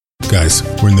Guys,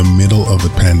 we're in the middle of a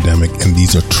pandemic and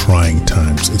these are trying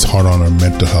times. It's hard on our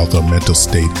mental health, our mental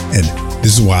state. And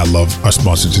this is why I love our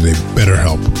sponsor today,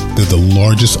 BetterHelp. They're the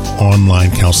largest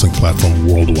online counseling platform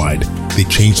worldwide. They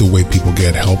change the way people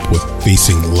get help with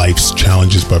facing life's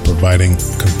challenges by providing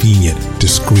convenient,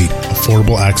 discreet,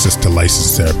 affordable access to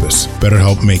licensed therapists.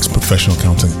 BetterHelp makes professional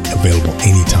counseling available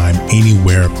anytime,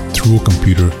 anywhere, through a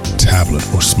computer, tablet,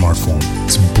 or smartphone.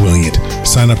 It's brilliant.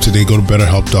 Sign up today. Go to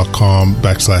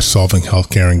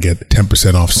betterhelp.com/solvinghealthcare and get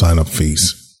 10% off sign-up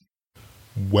fees.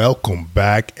 Welcome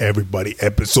back, everybody.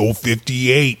 Episode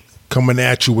 58. Coming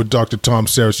at you with Dr. Tom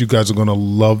Sarris. You guys are going to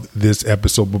love this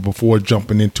episode. But before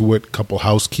jumping into it, a couple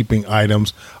housekeeping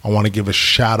items. I want to give a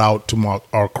shout out to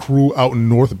our crew out in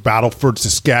North Battleford,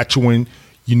 Saskatchewan.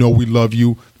 You know we love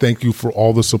you. Thank you for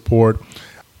all the support.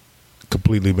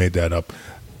 Completely made that up.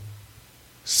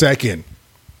 Second,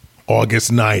 August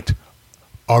 9th,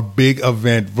 our big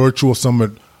event, Virtual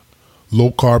Summit,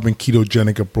 Low Carb and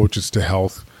Ketogenic Approaches to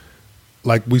Health.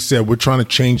 Like we said, we're trying to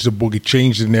change the boogie,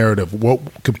 change the narrative.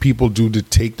 What can people do to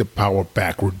take the power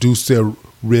back, reduce their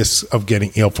risk of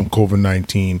getting ill from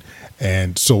COVID-19?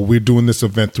 And so we're doing this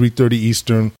event, 3:30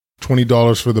 Eastern,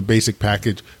 $20 for the basic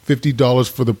package, $50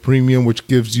 for the premium, which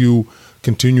gives you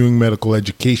continuing medical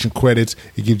education credits.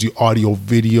 It gives you audio,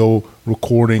 video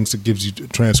recordings. It gives you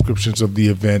transcriptions of the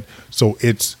event. So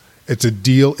it's a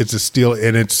deal, it's a steal,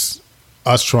 and it's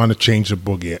us trying to change the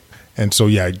boogie. And so,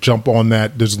 yeah, jump on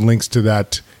that. There's links to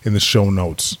that in the show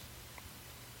notes.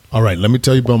 All right, let me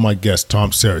tell you about my guest,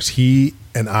 Tom Sarris. He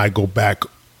and I go back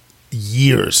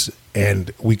years,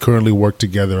 and we currently work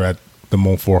together at the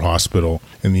Montfort Hospital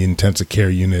in the intensive care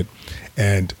unit.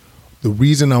 And the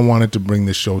reason I wanted to bring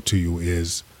this show to you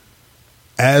is,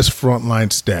 as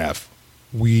frontline staff,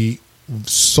 we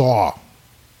saw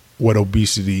what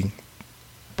obesity,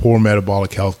 poor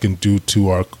metabolic health can do to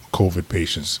our COVID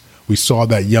patients. We saw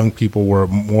that young people were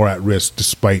more at risk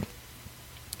despite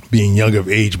being young of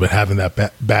age, but having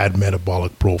that bad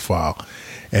metabolic profile.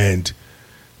 And,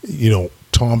 you know,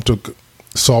 Tom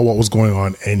saw what was going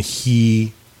on, and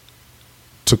he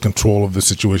took control of the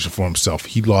situation for himself.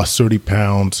 He lost 30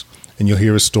 pounds, and you'll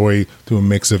hear his story through a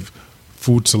mix of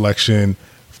food selection,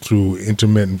 through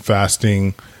intermittent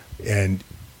fasting. And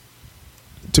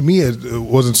to me, it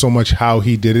wasn't so much how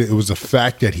he did it. It was the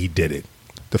fact that he did it.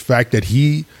 The fact that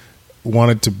he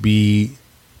wanted to be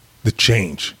the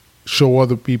change, show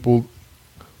other people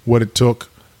what it took,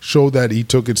 show that he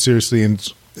took it seriously,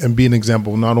 and be an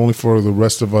example not only for the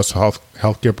rest of us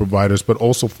healthcare providers, but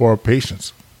also for our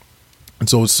patients. And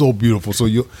so it's so beautiful. So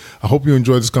I hope you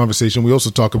enjoyed this conversation. We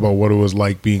also talk about what it was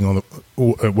like being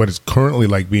what it's currently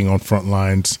like being on front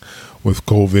lines with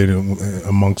COVID and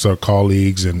amongst our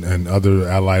colleagues and other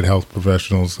allied health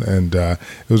professionals. And it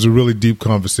was a really deep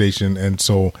conversation. And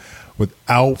so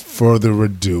without further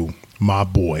ado, my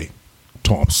boy,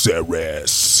 Tom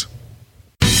Sarris.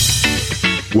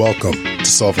 Welcome to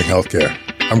Solving Healthcare.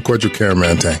 I'm Kwadwo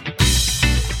Kyeremanteng.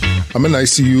 I'm an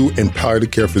ICU and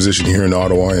palliative care physician here in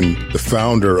Ottawa and the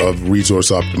founder of Resource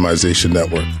Optimization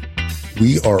Network.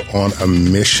 We are on a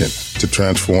mission to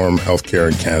transform healthcare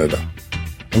in Canada.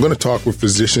 I'm going to talk with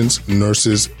physicians,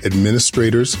 nurses,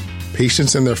 administrators,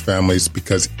 patients and their families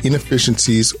because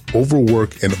inefficiencies,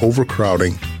 overwork, and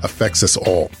overcrowding affects us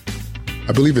all.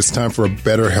 I believe it's time for a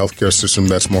better healthcare system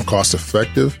that's more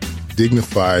cost-effective,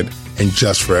 dignified, and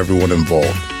just for everyone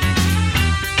involved.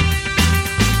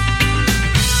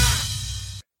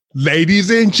 Ladies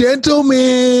and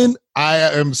gentlemen, I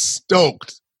am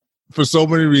stoked for so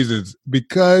many reasons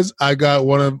because I got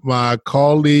one of my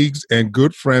colleagues and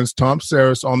good friends, Tom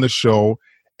Sarris, on the show,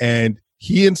 and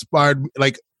he inspired me.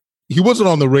 Like, he wasn't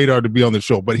on the radar to be on the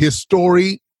show, but his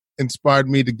story inspired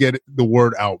me to get the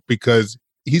word out because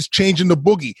he's changing the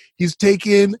boogie. He's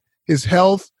taking his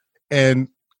health and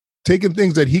taking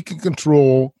things that he can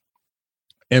control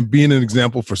and being an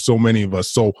example for so many of us.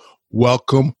 So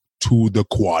welcome to the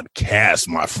Quadcast,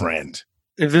 my friend.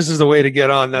 If this is the way to get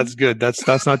on, that's good.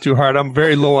 That's not too hard. I'm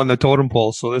very low on the totem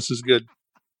pole, so this is good.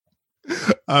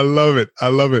 I love it. I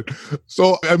love it.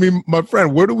 So, I mean, my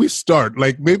friend, where do we start?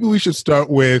 Like, maybe we should start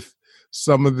with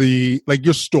some of the, like,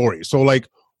 your story. So, like,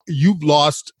 you've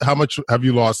lost, how much have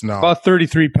you lost now? About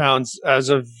 33 pounds as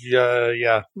of,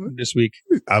 this week.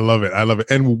 I love it. I love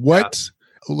it. And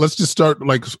let's just start,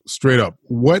 like, straight up.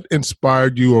 What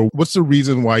inspired you, or what's the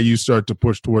reason why you start to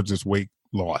push towards this weight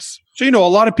loss? So, a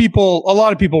lot of people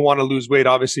want to lose weight,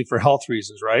 obviously, for health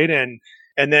reasons, right?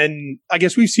 And then I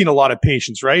guess we've seen a lot of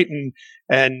patients, right?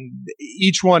 And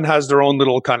each one has their own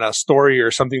little kind of story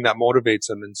or something that motivates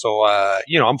them. And so,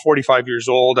 I'm 45 years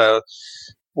old,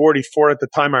 44 at the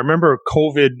time. I remember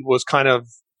COVID was kind of,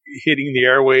 hitting the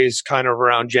airways kind of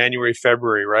around January,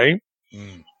 February, right?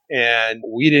 Mm. And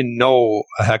we didn't know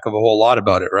a heck of a whole lot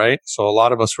about it, right? So a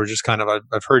lot of us were just kind of,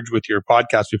 I've heard with your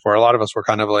podcast before, a lot of us were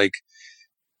kind of like,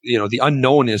 the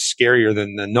unknown is scarier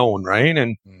than the known, right?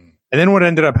 And then what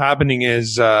ended up happening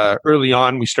is early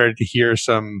on, we started to hear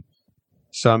some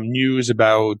news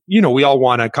about, we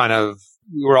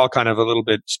were all kind of a little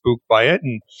bit spooked by it.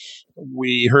 And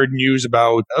we heard news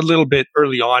about a little bit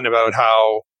early on about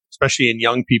how, especially in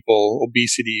young people,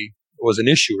 obesity was an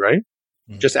issue, right?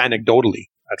 Mm-hmm. Just anecdotally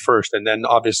at first. And then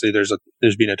obviously there's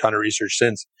been a ton of research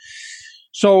since.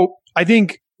 So I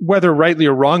think whether rightly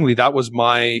or wrongly, that was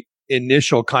my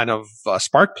initial kind of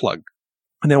spark plug.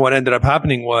 And then what ended up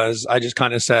happening was I just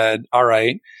kind of said, all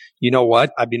right, you know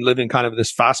what? I've been living kind of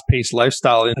this fast-paced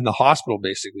lifestyle in the hospital,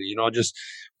 basically, just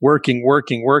working,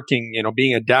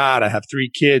 being a dad. I have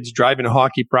 3 kids, driving to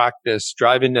hockey practice,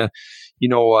 driving to,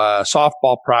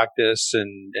 softball practice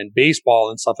and baseball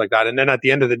and stuff like that. And then at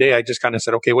the end of the day, I just kind of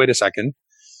said, okay, wait a second.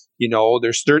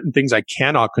 There's certain things I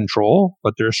cannot control,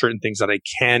 but there are certain things that I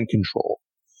can control.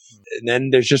 And then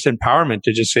there's just empowerment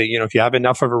to just say, if you have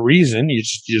enough of a reason, you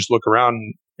just look around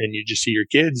and you just see your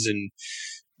kids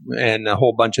and a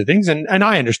whole bunch of things. And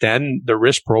I understand the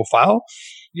risk profile.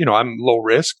 I'm low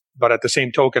risk, but at the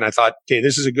same token, I thought, okay,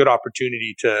 this is a good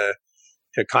opportunity to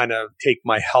kind of take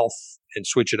my health and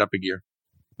switch it up a gear.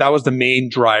 That was the main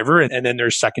driver. And then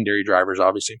there's secondary drivers,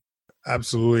 obviously.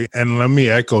 Absolutely. And let me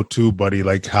echo too, buddy,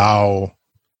 like how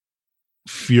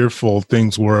fearful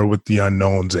things were with the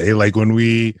unknowns, eh? Like when I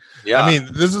mean,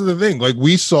 this is the thing, like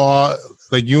we saw,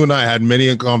 like you and I had many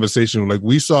a conversation, like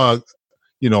we saw,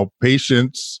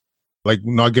 patients, like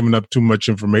not giving up too much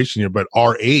information here, but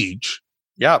our age,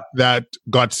 that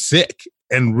got sick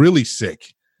and really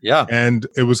sick. Yeah. And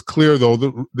it was clear though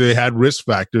that they had risk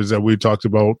factors that we talked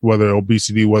about, whether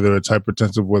obesity, whether it's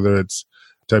hypertensive, whether it's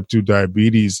type 2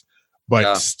 diabetes,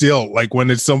 but still, like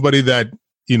when it's somebody that,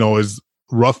 is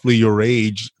roughly your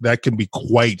age, that can be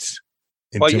quite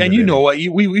intimidating. Well,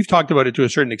 and we've talked about it to a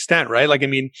certain extent, right? Like, I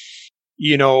mean,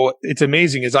 it's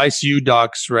amazing as ICU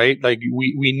docs, right? Like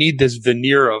we need this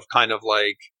veneer of kind of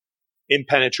like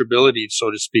impenetrability,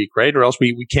 so to speak, right? Or else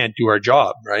we can't do our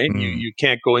job, right? You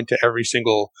can't go into every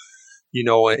single,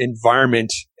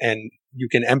 environment and you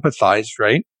can empathize,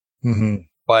 right? Mm-hmm.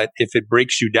 But if it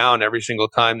breaks you down every single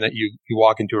time that you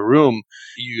walk into a room,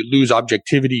 you lose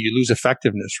objectivity, you lose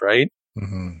effectiveness, right?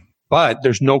 Mm-hmm. But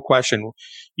there's no question,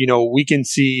 we can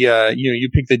see, you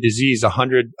pick the disease,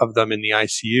 100 of them in the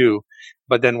ICU,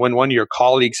 but then when one of your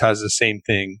colleagues has the same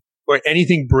thing, or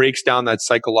anything breaks down that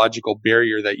psychological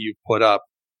barrier that you put up.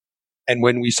 And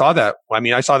when we saw that,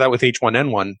 I saw that with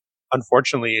H1N1,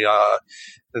 unfortunately,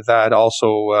 that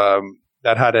also,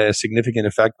 that had a significant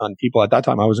effect on people. At that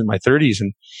time, I was in my 30s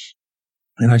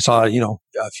and I saw,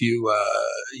 a few,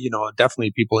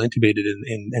 definitely people intubated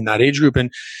in that age group.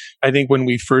 And I think when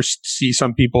we first see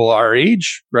some people our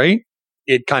age, right,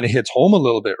 it kind of hits home a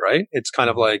little bit, right? It's kind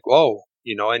of like, whoa,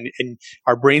 and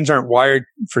our brains aren't wired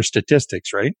for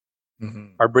statistics, right?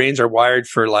 Mm-hmm. Our brains are wired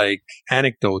for like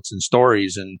anecdotes and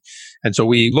stories. And so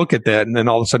we look at that and then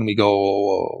all of a sudden we go,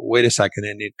 oh, wait a second.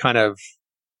 And you kind of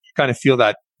feel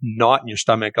that knot in your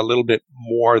stomach a little bit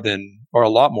more or a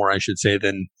lot more, I should say,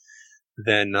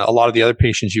 than a lot of the other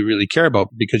patients you really care about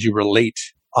because you relate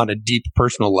on a deep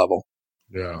personal level.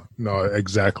 Yeah, no,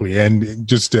 exactly. And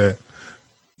just I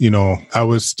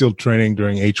was still training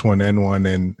during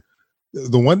H1N1. And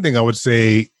the one thing I would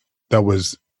say that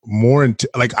was more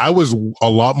I was a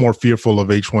lot more fearful of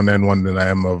H1N1 than I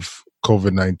am of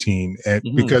COVID-19, and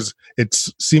because it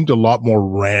seemed a lot more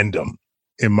random,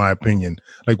 in my opinion.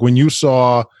 Like when you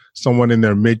saw someone in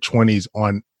their mid-20s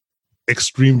on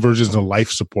extreme versions of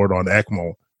life support on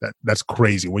ECMO, that's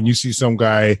crazy. When you see some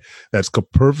guy that's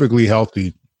perfectly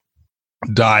healthy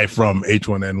die from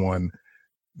H1N1,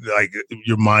 like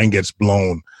your mind gets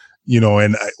blown.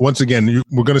 And once again,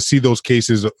 we're going to see those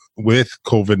cases with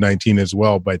COVID-19 as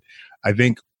well. But I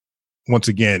think, once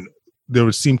again, there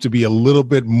would seem to be a little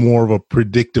bit more of a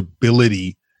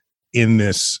predictability in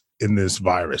this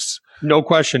virus. No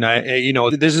question.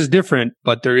 This is different,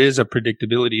 but there is a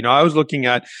predictability. I was looking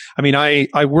at,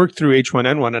 I worked through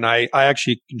H1N1 and I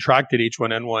actually contracted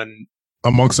H1N1.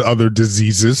 Amongst other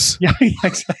diseases. Yeah,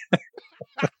 exactly.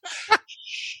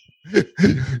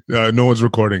 No one's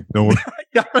recording. No one.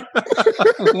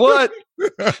 What?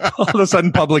 All of a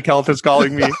sudden, public health is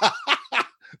calling me.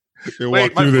 They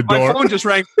walk through the door. My phone just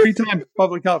rang 3 times.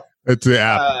 Public health. It's the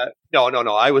app. No.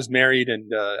 I was married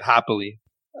and happily.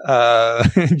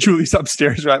 Julie's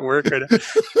upstairs at work right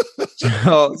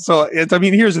now. So it's, I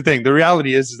mean, here's the thing. The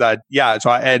reality is that, yeah. So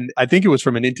I think it was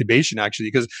from an intubation actually,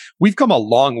 because we've come a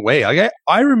long way.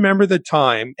 I remember the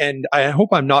time, and I hope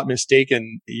I'm not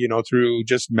mistaken, through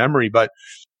just memory, but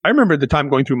I remember the time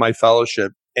going through my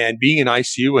fellowship and being in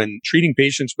ICU and treating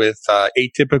patients with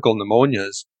atypical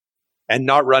pneumonias and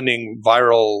not running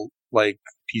viral like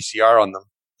PCR on them.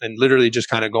 And literally just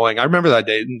kind of going, I remember that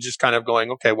day and just kind of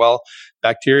going, okay, well,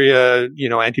 bacteria,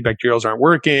 antibacterials aren't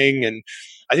working. And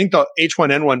I think the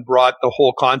H1N1 brought the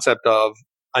whole concept of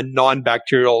a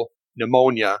non-bacterial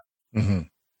pneumonia. Mm-hmm.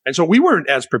 And so we weren't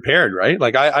as prepared, right?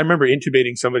 Like I remember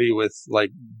intubating somebody with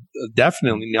like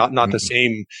definitely not mm-hmm. the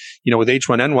same, with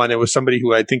H1N1. It was somebody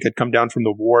who I think had come down from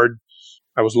the ward.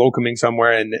 I was locuming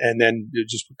somewhere and then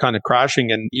just kind of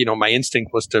crashing. And, my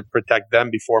instinct was to protect them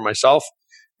before myself.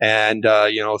 And,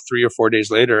 3 or 4 days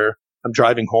later, I'm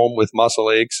driving home with muscle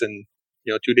aches. And,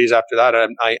 2 days after that,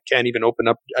 I can't even open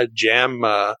up a jam,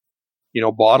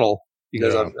 bottle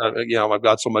because I've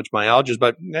got so much myalgias,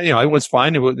 but, it was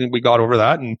fine. We got over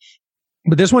that.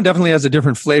 But this one definitely has a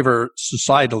different flavor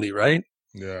societally, right?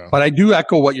 Yeah. But I do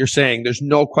echo what you're saying. There's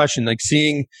no question, like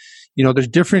seeing, there's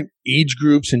different age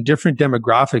groups and different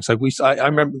demographics. Like I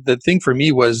remember the thing for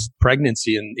me was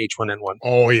pregnancy in H1N1.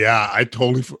 Oh yeah. I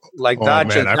totally I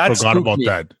forgot about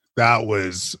that. That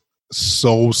was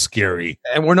so scary.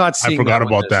 And we're not seeing I forgot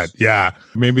about that. Yeah.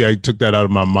 Maybe I took that out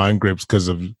of my mind grips because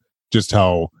of just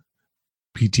how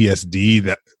PTSD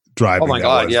that driving. Oh my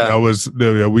God. Was. Yeah. That was,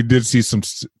 we did see some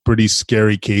pretty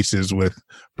scary cases with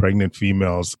pregnant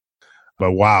females.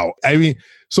 But wow. I mean,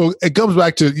 so it comes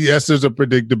back to, yes, there's a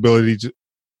predictability,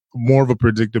 more of a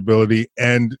predictability.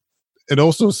 And it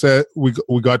also said we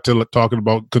got to talking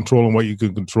about controlling what you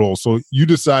can control. So you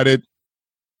decided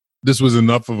this was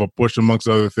enough of a push, amongst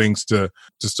other things, to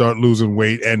start losing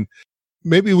weight. And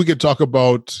maybe we could talk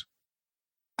about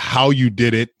how you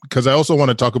did it, because I also want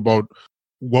to talk about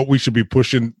what we should be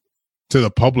pushing to the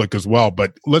public as well.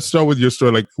 But let's start with your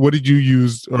story. Like, what did you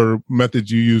use or methods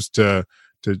you used to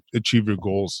achieve your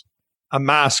goals? A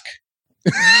mask.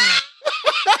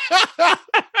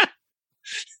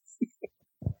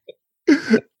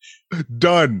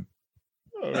 Done.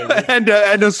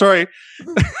 And sorry,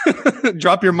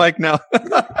 drop your mic now.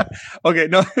 Okay,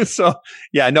 no. So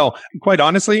yeah, no. Quite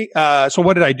honestly, so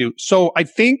what did I do? So I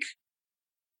think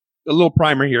a little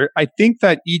primer here. I think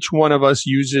that each one of us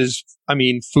uses,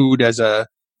 food as a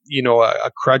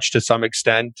crutch to some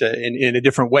extent in a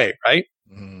different way, right?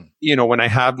 Mm. When I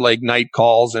have like night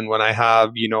calls and when I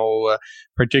have,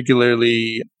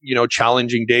 particularly,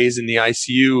 challenging days in the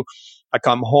ICU, I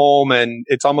come home and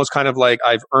it's almost kind of like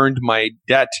I've earned my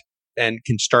debt and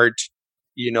can start,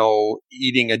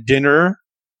 eating a dinner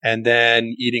and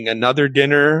then eating another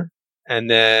dinner and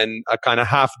then a kind of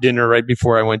half dinner right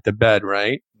before I went to bed,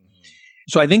 right? Mm-hmm.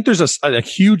 So I think there's a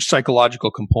huge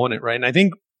psychological component, right? And I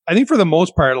think for the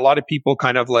most part, a lot of people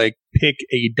kind of like pick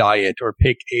a diet or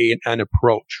pick an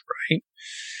approach, right?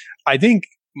 I think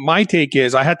my take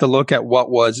is I had to look at what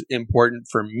was important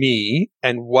for me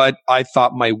and what I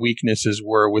thought my weaknesses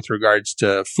were with regards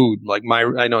to food. Like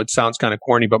I know it sounds kind of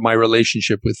corny, but my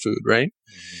relationship with food, right?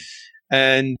 Mm-hmm.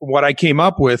 And what I came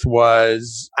up with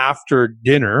was after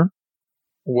dinner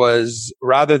was,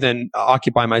 rather than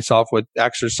occupy myself with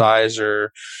exercise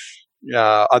or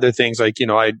other things, like,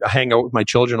 I hang out with my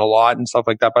children a lot and stuff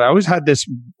like that. But I always had this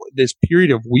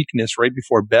period of weakness right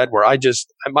before bed where I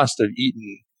must have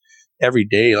eaten every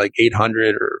day like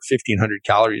 800 or 1500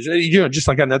 calories, just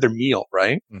like another meal,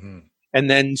 right? Mm-hmm. And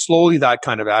then slowly that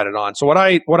kind of added on. So what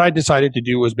I decided to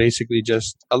do was basically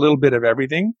just a little bit of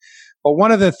everything. But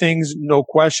one of the things, no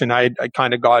question, I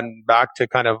kind of gotten back to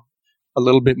kind of a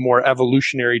little bit more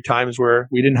evolutionary times where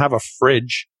we didn't have a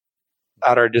fridge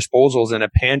at our disposals in a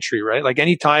pantry, right? Like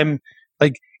anytime,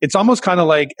 like it's almost kind of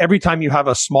like every time you have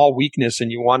a small weakness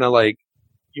and you want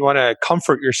to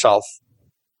comfort yourself,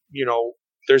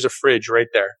 there's a fridge right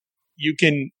there. You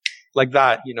can, like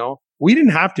that, we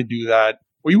didn't have to do that.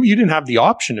 You didn't have the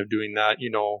option of doing that,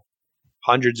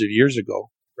 hundreds of years ago,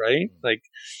 right? Like,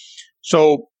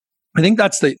 so I think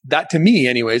that to me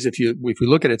anyways, if we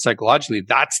look at it psychologically,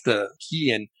 that's the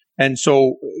key. And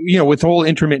so, with whole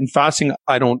intermittent fasting,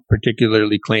 I don't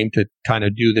particularly claim to kind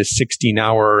of do this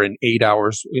 16-hour and 8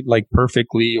 hours like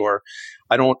perfectly, or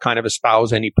I don't kind of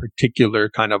espouse any particular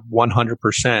kind of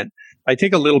 100%. I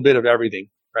take a little bit of everything,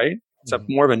 right? It's a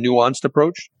more of a nuanced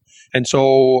approach. And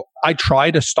so I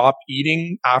try to stop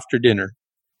eating after dinner,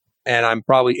 and I'm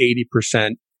probably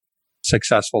 80%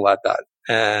 successful at that.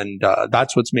 And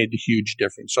that's what's made the huge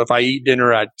difference. So if I eat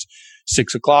dinner at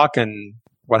 6 o'clock and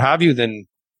what have you, then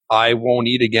I won't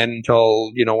eat again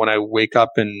until, when I wake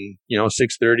up and,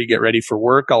 6:30, get ready for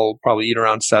work. I'll probably eat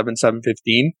around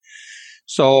 7:15.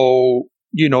 So,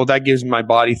 that gives my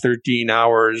body 13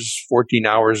 hours, 14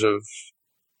 hours of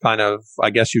kind of, I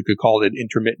guess you could call it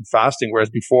intermittent fasting. Whereas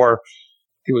before,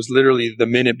 it was literally the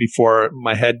minute before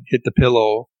my head hit the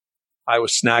pillow, I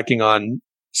was snacking on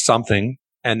something.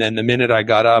 And then the minute I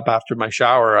got up after my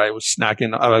shower, I was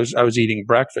snacking, I was eating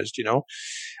breakfast,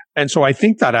 And so I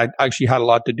think that I actually had a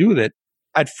lot to do with it.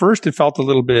 At first, it felt a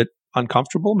little bit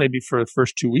uncomfortable, maybe for the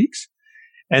first 2 weeks.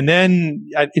 And then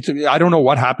I don't know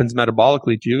what happens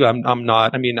metabolically to you.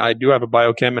 I do have a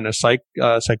biochem and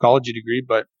a psychology degree,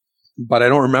 but I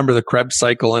don't remember the Krebs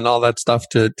cycle and all that stuff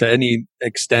to any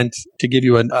extent to give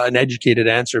you an educated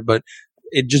answer, but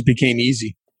it just became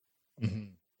easy.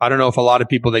 Mm-hmm. I don't know if a lot of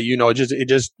people that,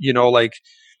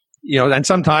 and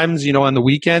sometimes, on the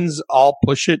weekends, I'll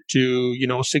push it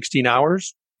to, 16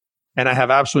 hours and I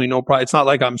have absolutely no problem. It's not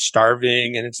like I'm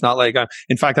starving, and it's not like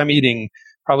in fact, I'm eating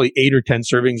probably 8 or 10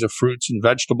 servings of fruits and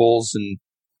vegetables and,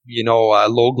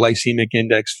 low glycemic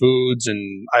index foods.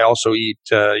 And I also eat,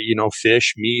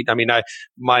 fish, meat. I mean,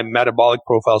 my metabolic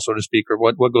profile, so to speak, or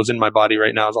what goes in my body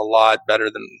right now is a lot better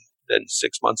than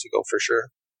 6 months ago for sure.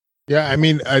 Yeah, I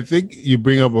mean, I think you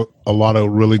bring up a lot of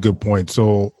really good points.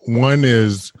 So one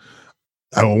is,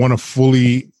 I want to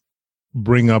fully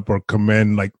bring up or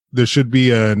commend, like, there should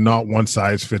be a not one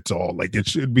size fits all. Like, it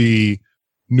should be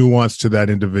nuance to that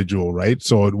individual, right?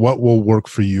 So what will work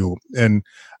for you? And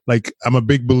like, I'm a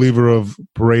big believer of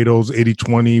Pareto's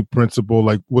 80-20 principle,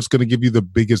 like what's going to give you the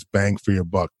biggest bang for your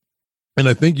buck. And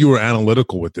I think you were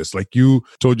analytical with this. Like, you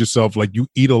told yourself, like, you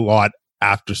eat a lot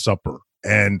after supper.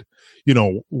 And, we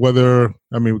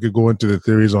could go into the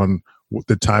theories on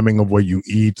the timing of what you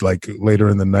eat, like later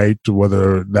in the night,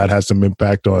 whether that has some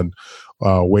impact on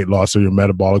weight loss or your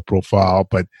metabolic profile.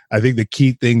 But I think the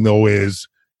key thing, though, is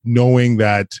knowing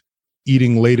that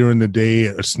eating later in the day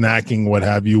or snacking, what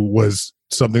have you, was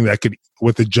something that could,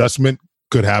 with adjustment,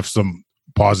 could have some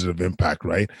positive impact,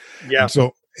 right? Yeah. And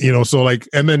so,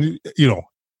 and then,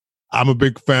 I'm a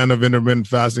big fan of intermittent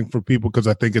fasting for people because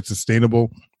I think it's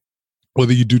sustainable.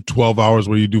 Whether you do 12 hours,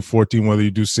 whether you do 14, whether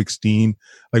you do 16,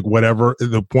 like whatever.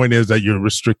 The point is that you're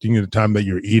restricting the time that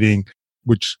you're eating,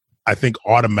 which I think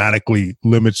automatically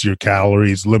limits your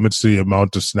calories, limits the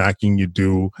amount of snacking you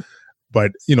do.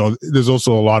 But, there's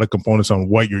also a lot of components on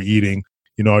what you're eating.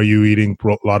 Are you eating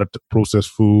a lot of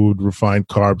processed food, refined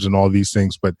carbs, and all these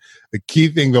things? But the key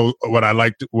thing, though, what I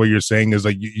liked what you're saying is,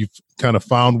 like, you've kind of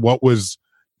found what was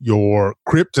your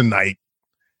kryptonite.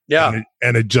 Yeah.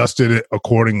 And adjusted it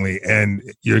accordingly. And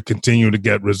you're continuing to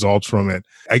get results from it.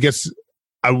 I guess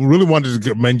I really wanted to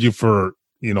commend you for,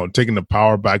 taking the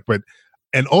power back,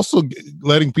 and also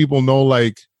letting people know,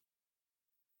 like,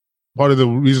 part of the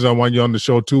reason I want you on the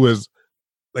show too is,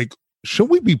 like, should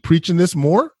we be preaching this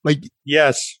more? Like,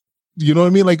 yes. You know what I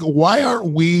mean? Like, why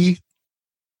aren't we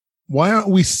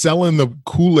selling the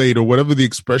Kool-Aid or whatever the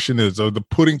expression is, or the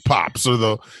pudding pops,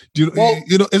 or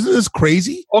isn't this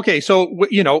crazy? Okay. So,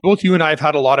 both you and I have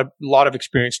had a lot of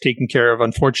experience taking care of,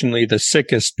 unfortunately, the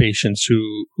sickest patients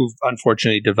who've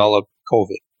unfortunately developed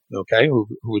COVID. Okay. Who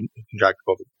contracted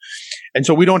COVID. And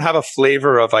so we don't have a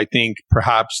flavor of, I think,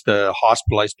 perhaps the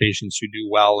hospitalized patients who do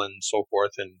well and so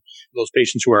forth, and those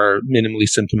patients who are minimally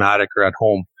symptomatic or at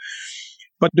home.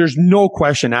 But there's no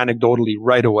question anecdotally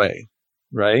right away,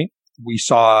 right? We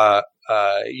saw,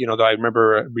 I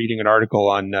remember reading an article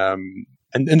on,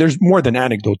 and there's more than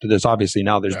anecdote to this. Obviously,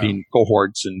 now there's been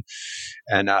cohorts,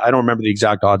 and I don't remember the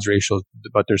exact odds ratios,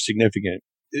 but they're significant.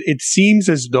 It seems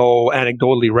as though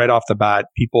anecdotally, right off the bat,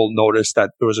 people noticed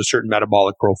that there was a certain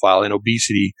metabolic profile, and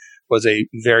obesity was a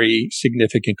very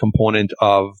significant component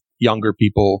of younger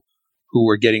people who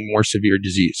were getting more severe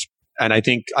disease. And I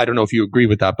don't know if you agree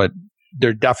with that, but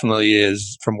there definitely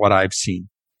is, from what I've seen.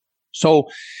 So,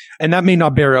 and that may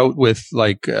not bear out with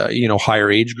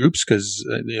higher age groups, because,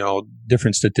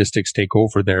 different statistics take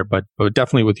over there, but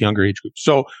definitely with younger age groups.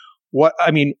 So what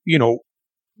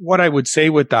I would say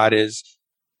with that is,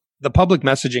 the public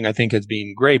messaging, I think, has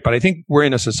been great, but I think we're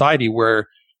in a society where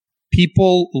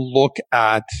people look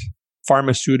at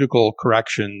pharmaceutical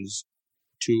corrections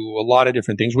to a lot of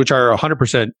different things, which are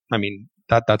 100%. I mean,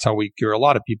 that's how we cure a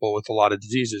lot of people with a lot of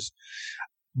diseases.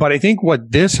 But I think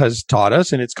what this has taught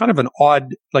us, and it's kind of an odd,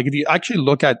 like, if you actually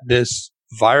look at this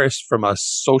virus from a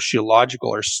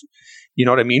sociological or,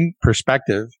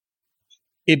 perspective,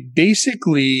 it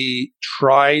basically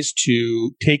tries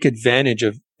to take advantage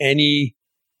of any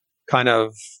kind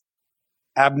of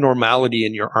abnormality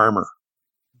in your armor.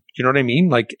 You know what I mean?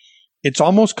 Like, it's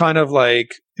almost kind of like,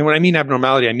 and when I mean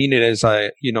abnormality, I mean it as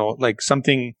like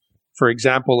something for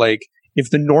example, like if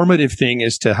the normative thing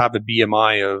is to have a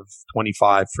BMI of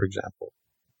 25, for example,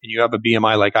 and you have a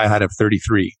BMI like I had of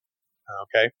 33,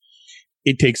 okay,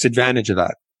 it takes advantage of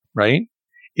that, right?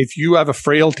 If you have a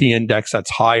frailty index that's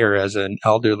higher as an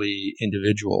elderly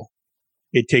individual,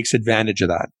 it takes advantage of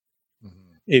that.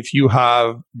 If you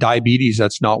have diabetes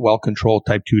that's not well controlled,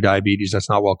 type 2 diabetes that's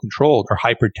not well controlled, or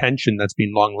hypertension that's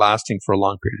been long lasting for a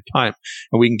long period of time,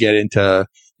 and we can get into,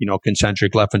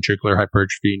 concentric left ventricular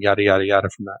hypertrophy and yada, yada, yada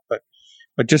from that.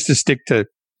 But just to stick to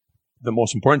the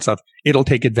most important stuff, it'll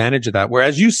take advantage of that.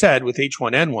 Whereas you said with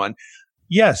H1N1,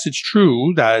 yes, it's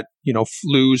true that,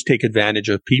 flus take advantage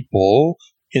of people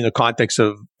in the context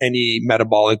of any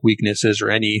metabolic weaknesses or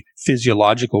any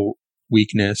physiological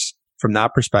weakness from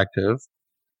that perspective.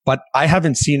 But I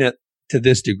haven't seen it to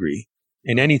this degree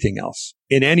in anything else,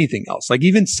 like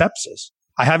even sepsis.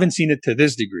 I haven't seen it to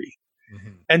this degree.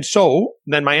 Mm-hmm. And so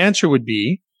then my answer would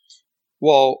be,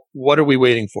 well, what are we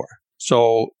waiting for?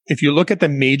 So if you look at the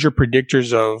major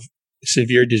predictors of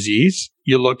severe disease,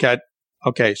 you look at,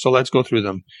 okay, so let's go through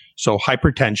them. So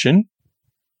hypertension,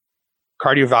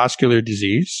 cardiovascular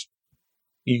disease,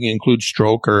 you can include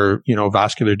stroke or,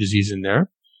 vascular disease in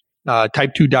there.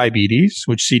 Type 2 diabetes,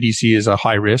 which CDC is a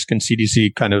high risk, and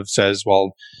CDC kind of says,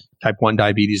 well, type 1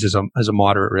 diabetes is a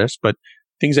moderate risk, but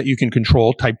things that you can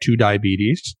control, type 2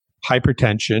 diabetes,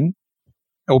 hypertension,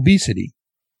 obesity,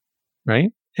 right?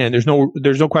 And there's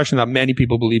no question that many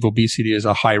people believe obesity is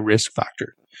a high risk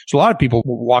factor. So a lot of people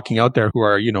walking out there who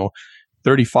are,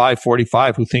 35,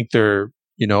 45, who think they're,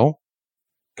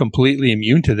 completely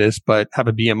immune to this, but have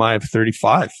a BMI of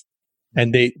 35.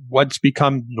 And what's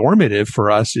become normative for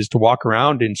us is to walk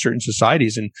around in certain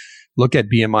societies and look at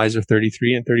BMIs of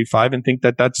 33 and 35 and think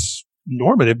that that's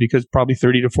normative because probably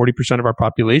 30 to 40% of our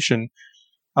population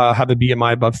have a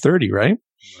BMI above 30, right?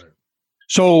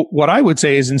 So what I would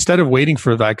say is instead of waiting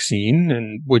for a vaccine,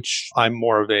 and which I'm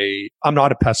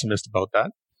not a pessimist about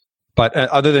that, but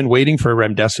other than waiting for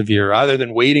remdesivir, other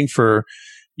than waiting for,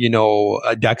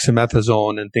 a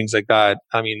dexamethasone and things like that,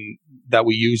 that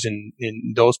we use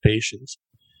in those patients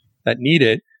that need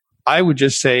it, I would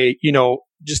just say,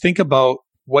 just think about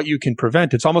what you can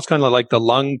prevent. It's almost kind of like the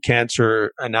lung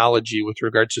cancer analogy with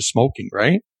regards to smoking,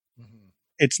 right? Mm-hmm.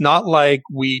 It's not like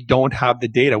we don't have the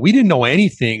data. We didn't know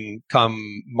anything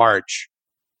come March,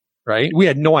 right? We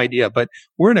had no idea, but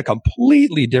we're in a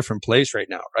completely different place right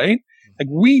now, right? Mm-hmm. Like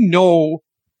we know,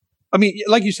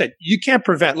 like you said, you can't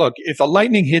prevent. Look, if a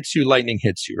lightning hits you,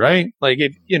 right? Like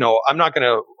if, I'm not going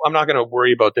to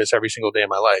worry about this every single day of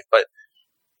my life, but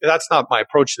that's not my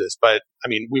approach to this. But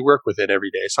we work with it every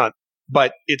day. It's not,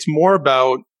 but it's more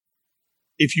about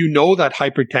if you know that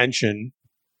hypertension,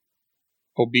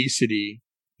 obesity,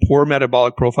 poor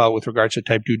metabolic profile with regards to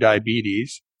type 2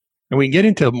 diabetes, and we can get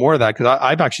into more of that because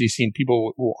I've actually seen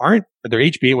people who their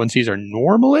HbA1cs are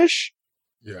normalish.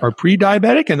 Yeah. Or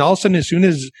pre-diabetic, and all of a sudden, as soon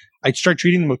as I start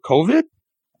treating them with COVID,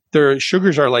 their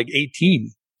sugars are like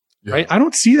 18, right? I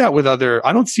don't see that with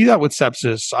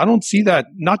sepsis. I don't see that,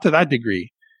 not to that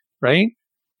degree, right?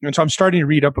 And so I'm starting to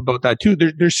read up about that too.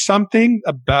 There's something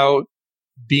about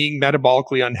being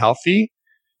metabolically unhealthy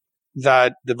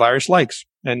that the virus likes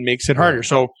and makes it harder.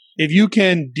 So if you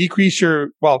can decrease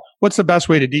what's the best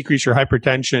way to decrease your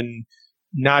hypertension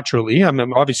naturally?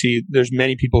 Obviously there's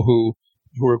many people who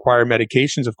require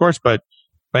medications, of course, but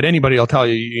anybody will tell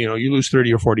you, you lose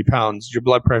 30 or 40 pounds, your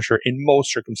blood pressure in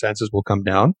most circumstances will come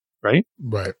down, right?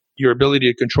 Right. Your ability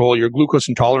to control your glucose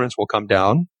intolerance will come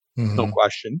down, no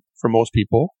question, for most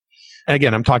people. And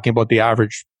again, I'm talking about the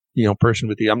average,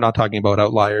 person I'm not talking about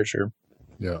outliers or.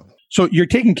 Yeah. So you're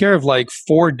taking care of like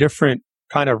 4 different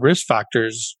kind of risk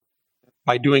factors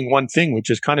by doing one thing, which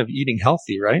is kind of eating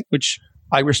healthy, right? Which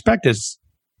I respect is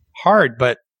hard,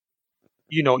 but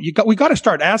we got to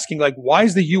start asking, like, why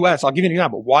is the U.S.? I'll give you an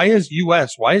example. Why is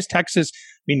U.S.? Why is Texas?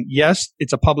 Yes,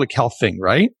 it's a public health thing,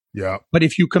 right? Yeah. But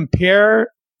if you compare,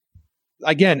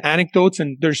 again, anecdotes,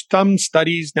 and there's some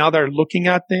studies now that are looking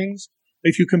at things.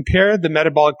 If you compare the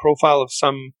metabolic profile of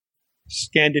some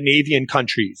Scandinavian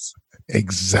countries,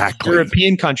 exactly,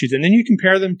 European countries, and then you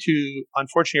compare them to,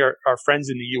 unfortunately, our friends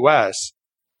in the U.S.,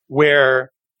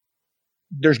 where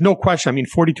there's no question.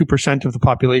 42% of the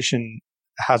population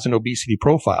has an obesity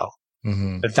profile.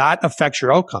 Mm-hmm. That affects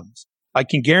your outcomes. I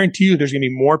can guarantee you there's going to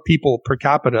be more people per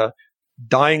capita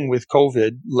dying with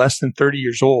COVID less than 30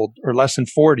 years old or less than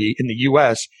 40 in the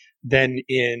US than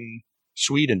in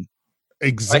Sweden.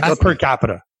 Exactly. Like, per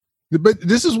capita. But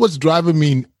this is what's driving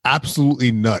me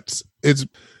absolutely nuts. It's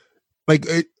like,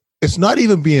 it's not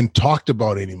even being talked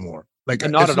about anymore. Like,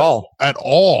 not at all. At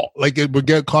all. Like, we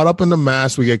get caught up in the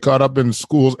mass, we get caught up in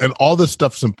schools, and all this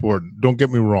stuff's important. Don't get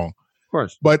me wrong. Of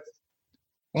course. But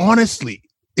honestly,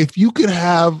 if you could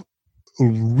have a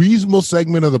reasonable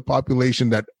segment of the population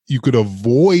that you could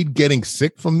avoid getting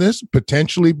sick from this,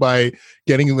 potentially by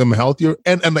getting them healthier,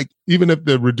 and like even if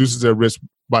it reduces their risk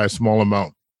by a small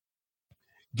amount,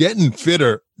 getting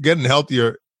fitter, getting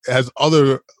healthier has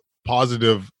other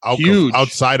positive outcomes Huge.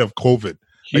 outside of COVID.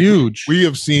 Huge. Like we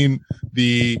have seen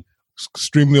the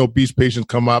extremely obese patients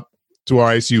come up to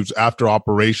our ICUs after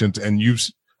operations, and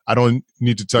I don't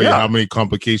need to tell you how many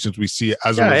complications we see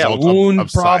as a result wound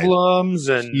of problems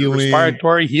and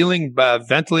respiratory healing,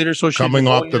 ventilator associated coming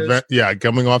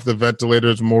off the ventilator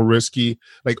is more risky.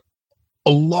 Like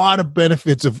a lot of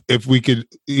benefits if we could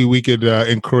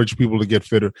encourage people to get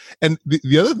fitter. And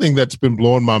the other thing that's been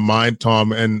blowing my mind,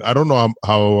 Tom, and I don't know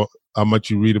how much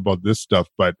you read about this stuff,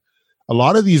 but a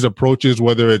lot of these approaches,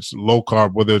 whether it's low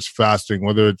carb, whether it's fasting,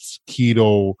 whether it's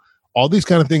keto, all these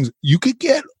kind of things, you could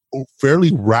get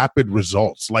fairly rapid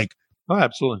results. Like, oh,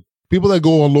 absolutely. People that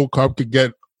go on low carb could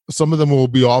get, some of them will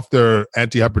be off their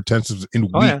antihypertensives in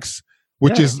weeks,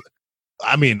 which is,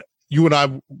 I mean, you and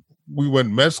I, we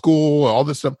went med school, all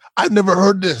this stuff. I've never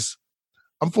heard this.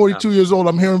 I'm 42 years old.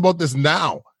 I'm hearing about this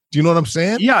now. Do you know what I'm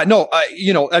saying? Yeah, no,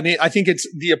 I mean, I think it's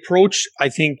the approach. I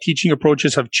think teaching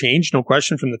approaches have changed, no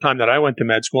question, from the time that I went to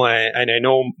med school. And I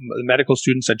know the medical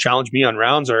students that challenge me on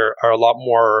rounds are a lot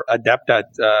more adept at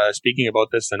speaking about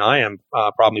this than I am,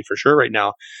 probably for sure right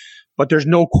now. But there's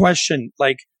no question,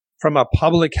 like from a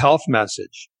public health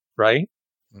message, right?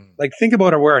 Like think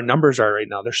about where our numbers are right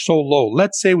now. They're so low.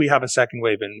 Let's say we have a second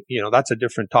wave, and that's a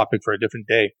different topic for a different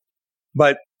day.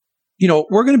 But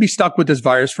we're going to be stuck with this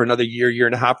virus for another year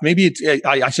and a half. Maybe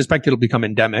I suspect it'll become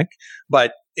endemic,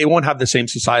 but it won't have the same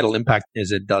societal impact as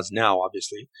it does now,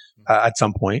 obviously, at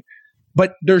some point.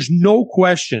 But there's no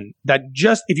question that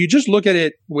if you just look at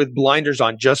it with blinders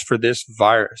on just for this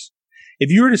virus,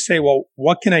 if you were to say, well,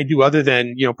 what can I do other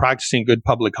than, practicing good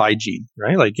public hygiene,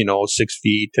 right? Like, 6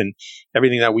 feet and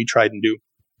everything that we tried and do.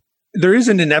 There is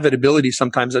an inevitability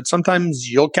sometimes that sometimes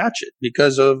you'll catch it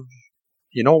because of,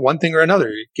 one thing or another.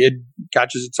 Your kid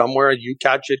catches it somewhere, you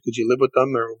catch it because you live with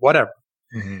them or whatever.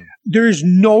 Mm-hmm. There is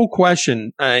no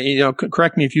question,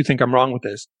 correct me if you think I'm wrong with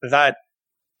this, that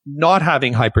not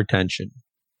having hypertension,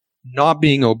 not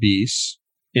being obese,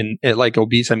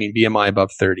 obese, I mean BMI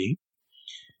above 30,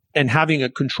 and having a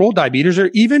controlled diabetes,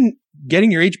 or even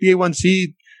getting your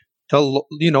HbA1c to,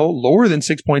 lower than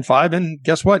 6.5, and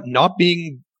guess what? Not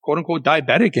being quote unquote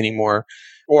diabetic anymore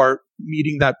or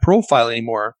meeting that profile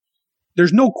anymore.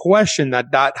 There's no question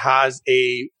that has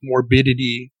a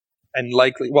morbidity and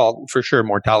likely, well, for sure,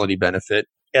 mortality benefit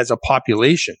as a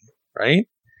population, right?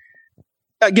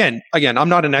 Again, I'm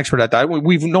not an expert at that.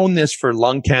 We've known this for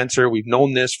lung cancer. We've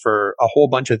known this for a whole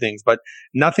bunch of things, but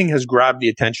nothing has grabbed the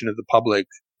attention of the public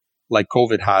like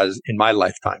COVID has in my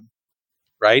lifetime,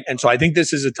 right? And so I think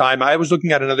this is a time. I was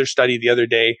looking at another study the other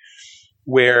day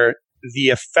where the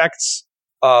effects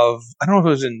of, I don't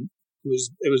know if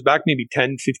it was back maybe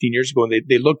 10, 15 years ago, and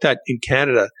they looked at, in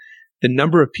Canada, the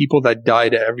number of people that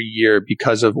died every year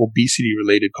because of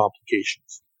obesity-related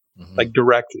complications, like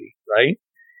directly, right?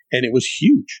 And it was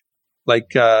huge. Like,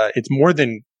 it's more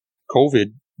than COVID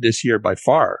this year by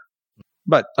far.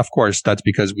 But of course, that's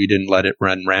because we didn't let it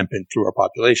run rampant through our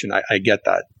population. I get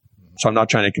that. So I'm not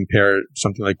trying to compare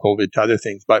something like COVID to other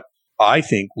things, but I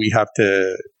think we have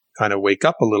to kind of wake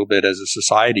up a little bit as a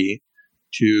society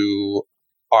to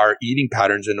our eating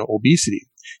patterns and obesity.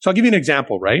 So I'll give you an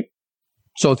example, right?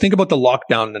 So think about the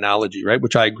lockdown analogy, right?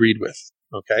 Which I agreed with,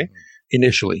 okay?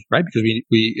 Initially, right? Because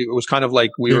it was kind of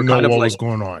like we were kind of like, what was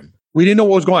going on. We didn't know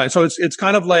what was going on. So it's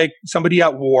kind of like somebody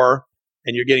at war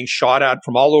and you're getting shot at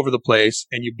from all over the place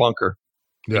and you bunker.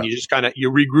 Yeah. And you just kind of, you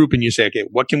regroup and you say, okay,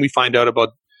 what can we find out about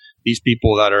these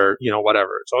people that are,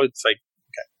 whatever. So it's like,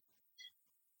 okay.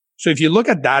 So if you look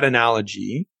at that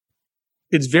analogy,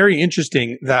 it's very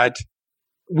interesting that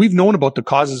we've known about the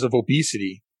causes of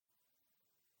obesity,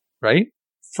 right?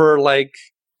 For like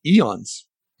eons.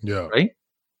 Yeah. Right?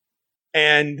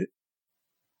 And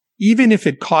even if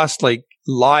it cost like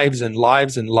lives and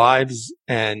lives and lives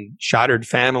and shattered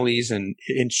families, and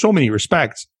in so many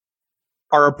respects,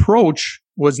 our approach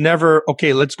was never,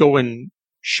 okay, let's go and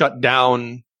shut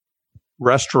down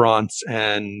restaurants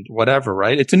and whatever,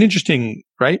 right? It's an interesting,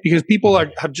 right? Because people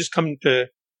have just come to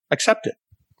accept it.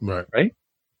 Right. Right?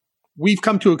 We've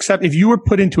come to accept, if you were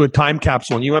put into a time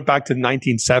capsule and you went back to the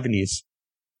 1970s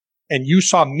and you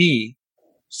saw me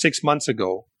 6 months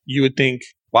ago, you would think,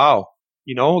 wow,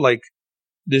 like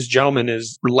this gentleman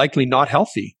is likely not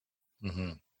healthy.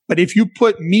 Mm-hmm. But if you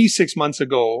put me 6 months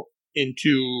ago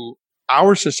into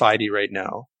our society right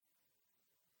now,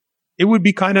 it would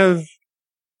be kind of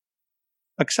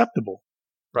acceptable,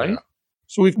 right? Yeah.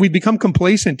 So we've become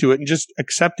complacent to it and just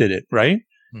accepted it, right?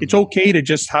 Mm-hmm. It's okay to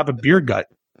just have a beer gut.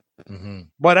 Mm-hmm.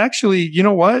 But actually, you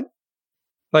know what?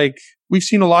 Like, we've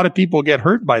seen a lot of people get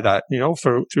hurt by that,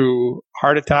 through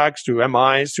heart attacks, through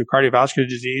MIs, through cardiovascular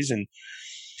disease. And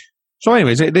so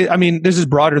anyways, this is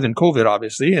broader than COVID,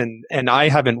 obviously. And I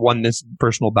haven't won this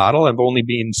personal battle. I've only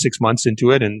been 6 months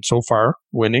into it and so far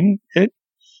winning it.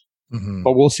 Mm-hmm.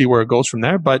 But we'll see where it goes from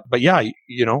there. But yeah,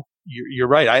 you're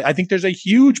right. I think there's a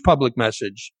huge public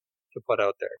message to put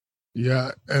out there.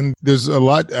 Yeah. And there's a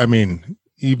lot,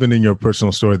 even in your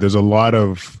personal story, there's a lot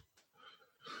of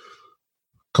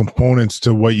components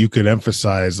to what you could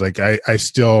emphasize. Like I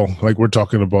still, like, we're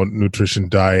talking about nutrition,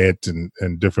 diet,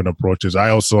 and different approaches. I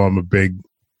also am a big,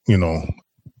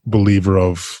 believer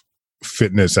of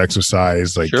fitness,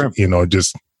 exercise, like, sure.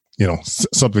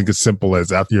 Something as simple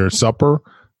as after your supper,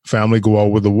 family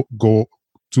go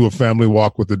to a family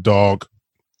walk with the dog,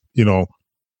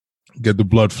 get the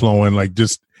blood flowing, like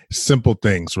just simple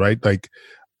things, right? Like,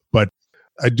 but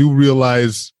I do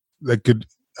realize that could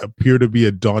appear to be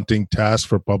a daunting task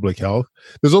for public health.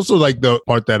 There's also like the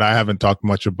part that I haven't talked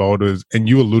much about is, and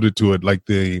you alluded to it, like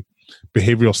the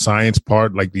behavioral science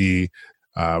part, like the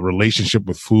relationship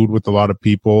with food with a lot of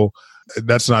people.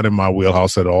 That's not in my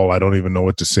wheelhouse at all. I don't even know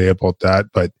what to say about that.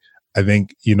 But I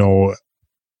think,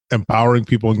 empowering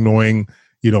people, knowing,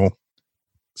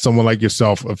 someone like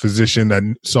yourself, a physician that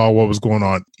saw what was going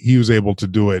on, he was able to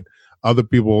do it. Other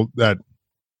people that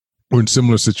were in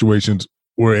similar situations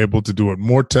were able to do it.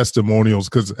 More testimonials,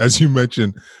 because as you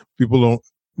mentioned, people don't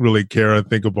really care and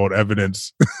think about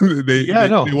evidence. They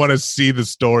want to see the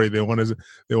story. They want to.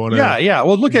 Yeah.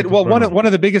 Well, look at one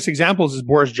of the biggest examples is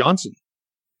Boris Johnson,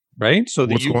 right? So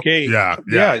the UK.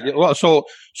 Yeah. Well, so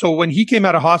when he came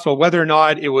out of hospital, whether or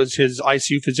not it was his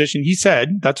ICU physician,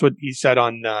 that's what he said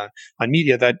on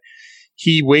media, that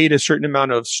he weighed a certain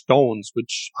amount of stones,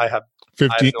 which I have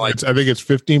 15. I think it's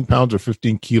 15 pounds or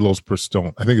 15 kilos per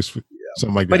stone. I think it's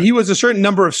something like that. But he was a certain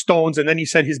number of stones, and then he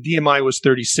said his BMI was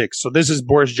 36. So this is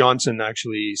Boris Johnson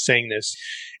actually saying this.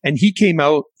 And he came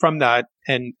out from that,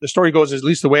 and the story goes, at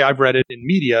least the way I've read it in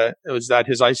media, it was that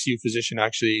his ICU physician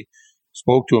actually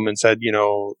spoke to him and said,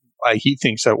 he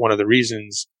thinks that one of the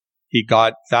reasons he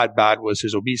got that bad was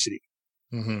his obesity.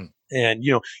 Mm-hmm. And,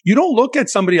 you don't look at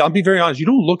somebody, I'll be very honest, you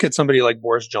don't look at somebody like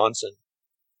Boris Johnson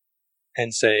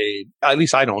and say, at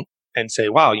least I don't, and say,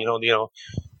 wow,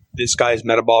 this guy is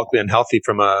metabolically unhealthy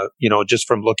from just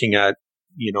from looking at,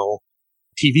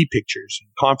 TV pictures and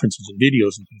conferences and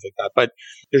videos and things like that. But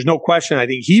there's no question. I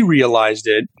think he realized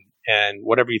it, and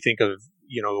whatever you think of,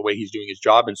 the way he's doing his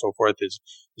job and so forth is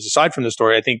aside from the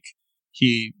story. I think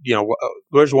he,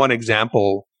 there's one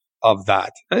example of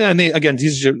that. And again,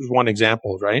 these are just one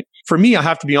example, right? For me, I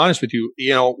have to be honest with you.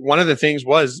 One of the things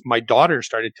was my daughter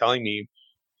started telling me,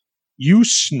 you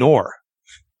snore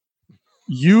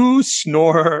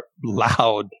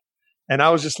loud. And I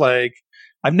was just like,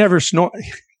 I've never snored.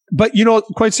 But,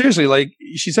 quite seriously, like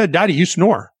she said, Daddy, you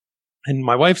snore. And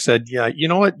my wife said, yeah, you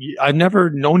know what? I've never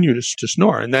known you to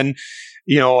snore. And then,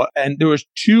 and there was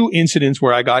 2 incidents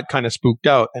where I got kind of spooked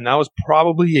out. And that was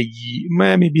probably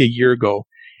maybe a year ago.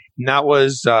 And that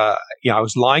was, I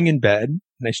was lying in bed,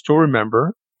 and I still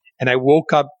remember. And I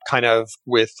woke up kind of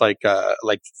with like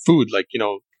food, like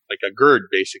a GERD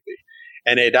basically.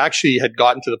 And it actually had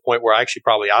gotten to the point where I actually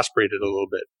probably aspirated a little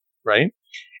bit, right?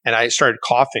 And I started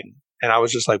coughing, and I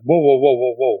was just like,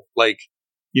 whoa. Like,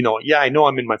 I know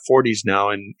I'm in my 40s now,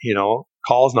 and,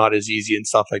 call's not as easy and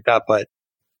stuff like that, but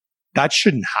that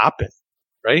shouldn't happen,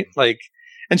 right? Like,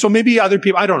 and so maybe other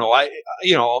people, I don't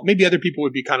know, maybe other people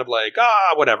would be kind of like,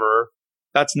 whatever,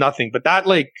 that's nothing. But that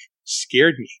like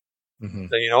scared me. Mm-hmm.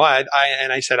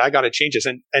 I said, I got to change this.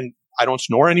 And I don't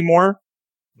snore anymore.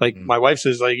 Like my wife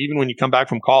says, like, even when you come back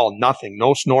from call, nothing,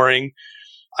 no snoring.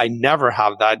 I never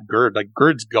have that GERD. Like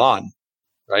GERD's gone,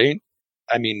 right?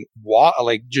 I mean,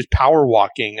 like just power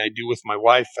walking I do with my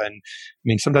wife. And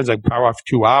sometimes I power walk for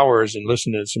 2 hours and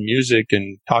listen to some music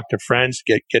and talk to friends,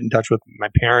 get in touch with my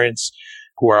parents,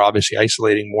 who are obviously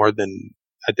isolating more than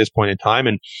at this point in time.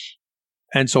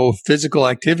 And so physical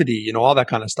activity, all that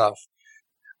kind of stuff.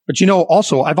 But,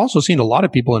 also, I've also seen a lot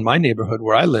of people in my neighborhood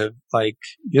where I live, like,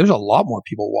 there's a lot more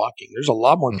people walking. There's a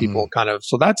lot more people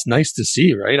so that's nice to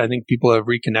see, right? I think people have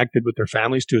reconnected with their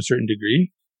families to a certain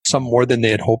degree, some more than they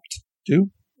had hoped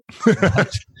to.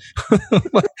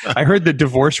 I heard the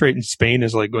divorce rate in Spain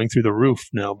is like going through the roof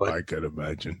now, but I could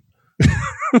imagine.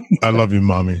 I love you,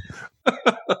 mommy.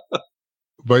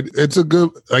 But it's a good,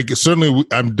 like, certainly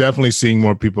I'm definitely seeing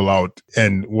more people out,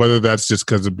 and whether that's just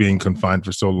because of being confined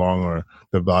for so long or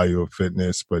the value of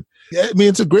fitness. But yeah,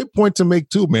 it's a great point to make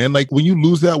too, man. Like when you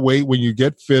lose that weight, when you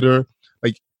get fitter, like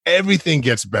everything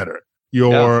gets better.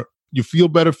 You feel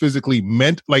better physically,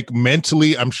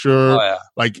 mentally, I'm sure,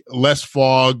 like less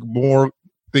fog, more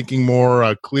thinking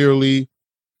more clearly,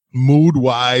 mood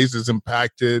wise is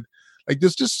impacted. Like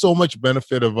there's just so much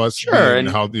benefit of us being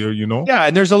healthier, Yeah,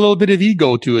 and there's a little bit of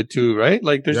ego to it too, right?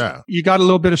 Like you got a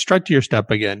little bit of strut to your step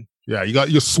again. Yeah, you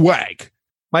got your swag.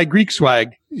 My Greek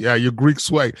swag. Yeah, your Greek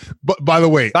swag. But by the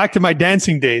way, back to my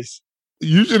dancing days.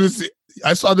 You should have seen.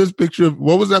 I saw this picture of,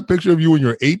 what was that picture of you when you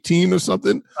were 18 or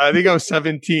something? I think I was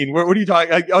 17. What are you talking?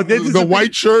 The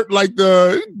white shirt, like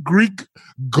the Greek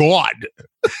god.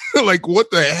 Like, what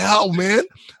the hell, man?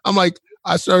 I'm like,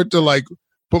 I started to like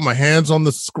put my hands on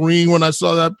the screen when I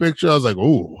saw that picture. I was like,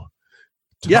 oh,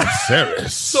 Tom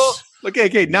Saris. So,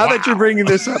 okay. Now that you're bringing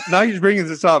this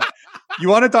up, you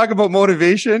want to talk about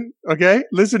motivation? Okay,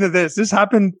 listen to this. This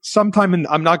happened sometime in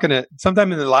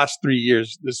the last 3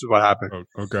 years. This is what happened.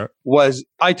 Okay. Was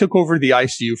I took over the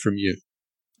ICU from you.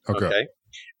 Okay.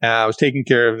 I was taking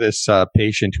care of this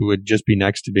patient who had just been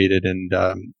extubated, and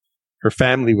her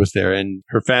family was there, and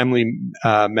her family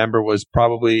member was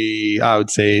probably, I would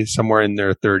say, somewhere in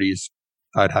their 30s,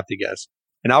 I'd have to guess.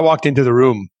 And I walked into the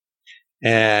room,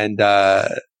 and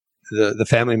the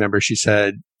family member, she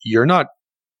said, "You're not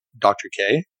Dr.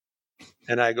 K?"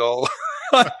 And I go,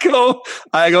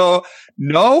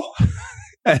 no.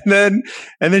 And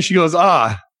then she goes,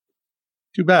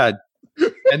 too bad.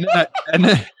 And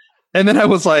then I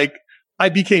was like, I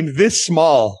became this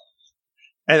small,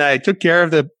 and I took care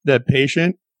of the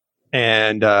patient,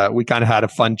 and we kind of had a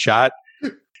fun chat.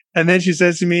 And then she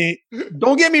says to me,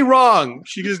 "Don't get me wrong."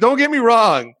 She goes, "Don't get me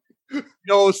wrong."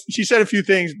 She said a few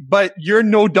things, but you're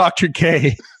no Dr.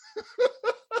 K.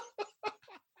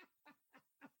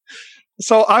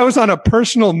 So I was on a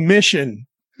personal mission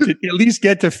to at least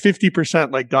get to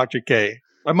 50% like Dr. K.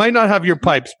 I might not have your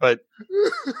pipes, but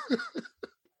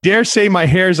dare say my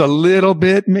hair's a little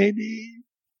bit, maybe.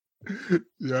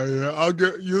 Yeah.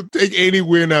 You'll take any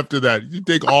win after that. You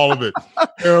take all of it.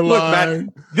 Hairline. Look, man,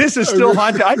 this is still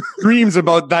haunted. I have dreams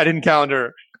about that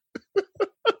encounter.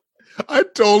 I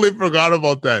totally forgot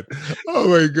about that. Oh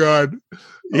my God.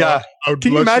 Yeah.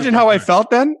 Can you imagine how I felt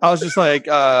then? I was just like,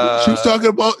 she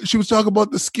was talking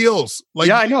about the skills. Like,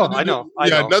 yeah, I know.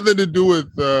 Nothing to do with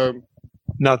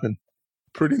nothing.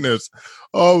 Prettiness.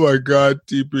 Oh my God,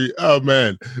 TP. Oh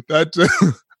man. That's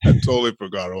I totally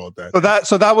forgot about that.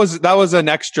 So that was an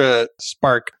extra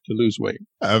spark to lose weight.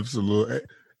 Absolutely.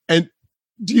 And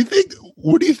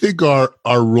what do you think our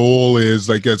role is,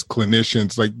 like, as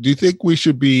clinicians? Like, do you think we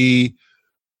should be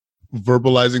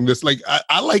verbalizing this? Like,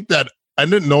 I like that. I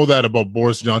didn't know that about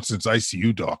Boris Johnson's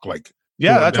ICU doc. Like,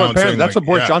 that's what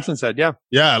Boris Johnson said. Yeah.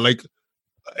 Yeah. Like,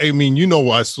 I mean,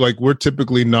 us, like, we're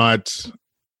typically not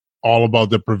all about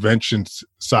the prevention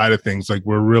side of things. Like,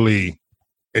 we're really,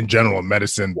 in general,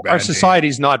 medicine. Our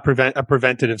society's not a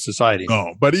preventative society.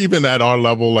 No, but even at our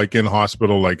level, like in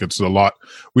hospital, like, it's a lot.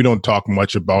 We don't talk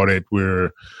much about it.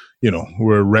 We're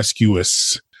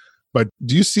rescuists. But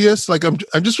do you see us? Like, I'm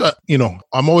just,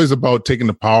 I'm always about taking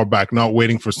the power back, not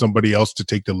waiting for somebody else to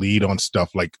take the lead on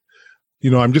stuff. Like,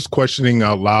 I'm just questioning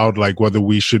out loud, like, whether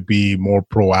we should be more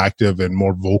proactive and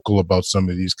more vocal about some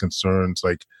of these concerns.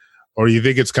 Like, or you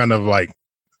think it's kind of like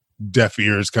deaf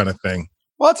ears kind of thing?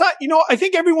 Well, it's not, I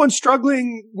think everyone's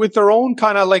struggling with their own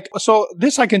kind of like, so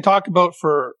this I can talk about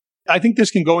I think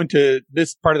this can go into,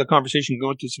 this part of the conversation,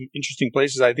 go into some interesting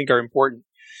places I think are important.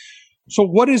 So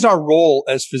what is our role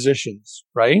as physicians,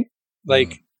 right?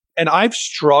 Like, and I've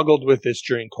struggled with this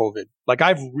during COVID. Like,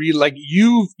 I've really, like,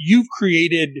 you've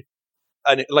created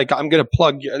I'm going to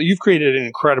plug, you've created an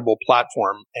incredible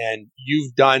platform, and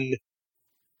you've done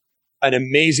an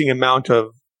amazing amount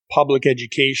of public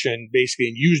education, basically,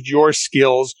 and used your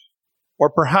skills, or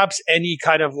perhaps any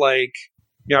kind of like,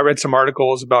 I read some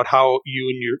articles about how you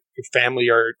and your family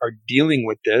are dealing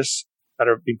with this that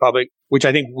are being public, which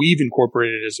I think we've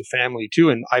incorporated as a family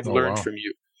too. And I've learned from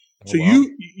you. So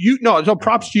so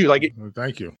props to you. Like,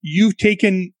 thank you. You've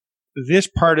taken this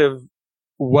part of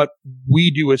what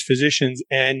we do as physicians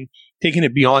and taken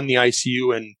it beyond the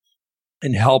ICU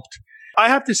and helped. I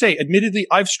have to say, admittedly,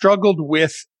 I've struggled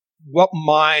with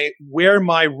where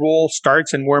my role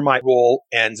starts and where my role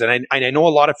ends. And I know a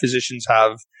lot of physicians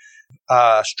have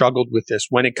struggled with this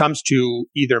when it comes to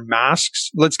either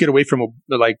masks. Let's get away from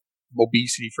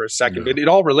obesity for a second, but it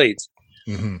all relates.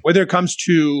 Mm-hmm. Whether it comes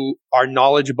to our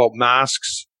knowledge about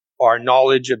masks, our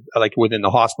knowledge of, like, within the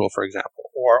hospital, for example,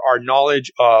 or our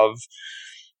knowledge of,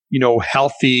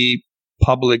 healthy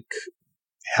public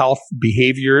health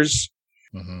behaviors,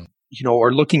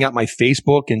 or looking at my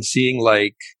Facebook and seeing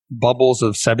like bubbles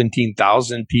of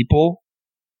 17,000 people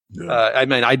Yeah. I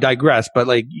mean, I digress, but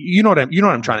like, you know what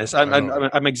I'm trying to say.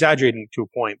 I'm exaggerating to a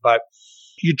point, but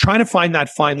you're trying to find that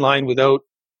fine line without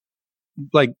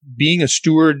like being a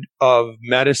steward of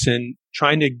medicine,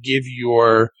 trying to give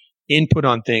your input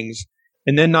on things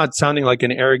and then not sounding like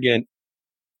an arrogant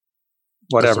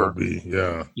whatever, SOB,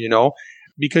 yeah. you know,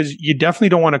 because you definitely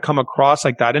don't want to come across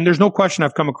like that. And there's no question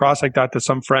I've come across like that to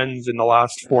some friends in the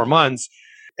last 4 months.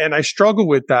 And I struggle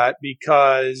with that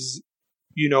because,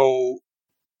 you know,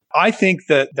 I think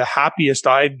that the happiest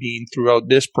I've been throughout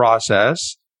this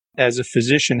process as a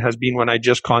physician has been when I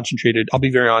just concentrated. I'll be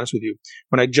very honest with you.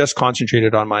 When I just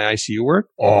concentrated on my ICU work.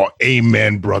 Oh,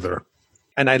 amen, brother.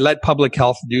 And I let public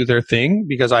health do their thing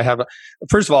because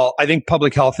first of all, I think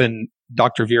public health and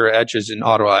Dr. Vera Etches in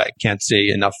Ottawa, I can't say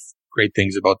enough great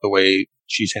things about the way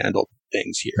she's handled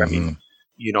things here. I mean,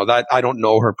 you know, that I don't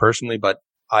know her personally, but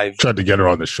I've tried to get her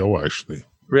on the show actually.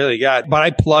 Really, yeah. But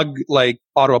I plug like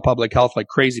Ottawa Public Health like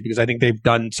crazy because I think they've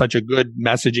done such a good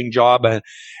messaging job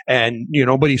and you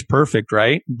know, nobody's perfect,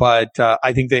 right? But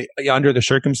I think they, under the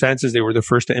circumstances, they were the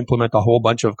first to implement a whole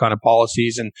bunch of kind of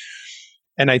policies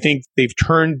and I think they've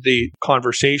turned the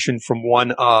conversation from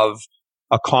one of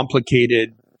a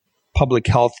complicated public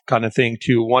health kind of thing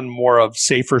to one more of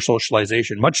safer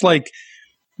socialization, much like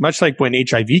when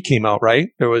HIV came out, right?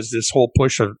 There was this whole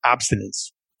push of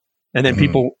abstinence. And then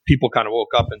people kind of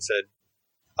woke up and said,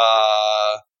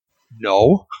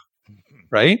 no,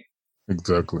 right?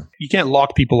 Exactly. You can't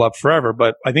lock people up forever.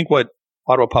 But I think what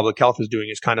Ottawa Public Health is doing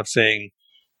is kind of saying,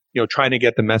 you know, trying to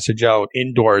get the message out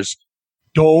indoors.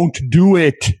 Don't do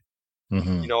it.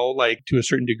 You know, like to a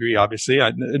certain degree, obviously.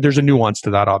 There's a nuance to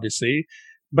that, obviously.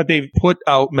 But they've put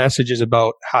out messages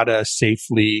about how to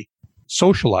safely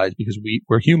socialize because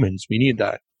we're humans. We need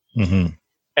that.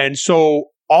 And so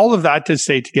all of that to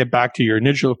say, to get back to your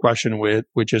initial question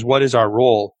which is what is our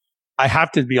role? I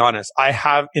have to be honest. I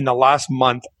have in the last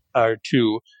month or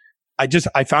two, I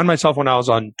found myself when I was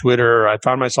on Twitter, I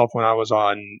found myself when I was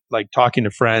on like talking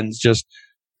to friends, just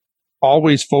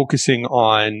always focusing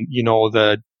on, you know,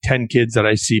 the 10 kids that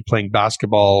I see playing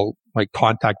basketball, like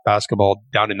contact basketball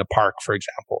down in the park, for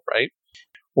example, right?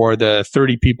 Or the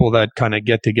 30 people that kind of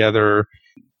get together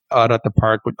out at the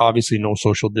park with obviously no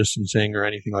social distancing or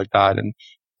anything like that. And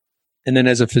then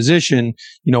as a physician,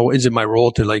 you know, is it my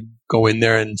role to like go in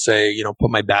there and say, you know,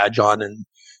 put my badge on, and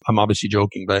I'm obviously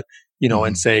joking, but, you know,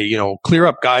 and say, you know, clear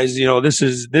up guys, you know, this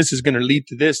is going to lead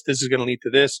to this. This is going to lead to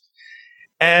this.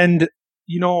 And,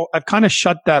 you know, I've kind of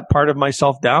shut that part of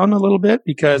myself down a little bit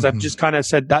because I've just kind of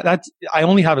said that's, I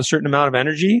only have a certain amount of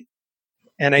energy.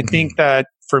 And I think that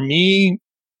for me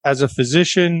as a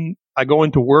physician, I go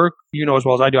into work, you know, as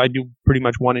well as I do pretty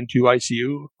much 1 and 2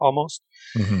 ICU almost.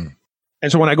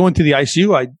 And so when I go into the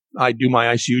ICU, I do my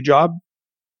ICU job,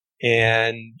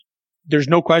 and there's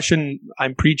no question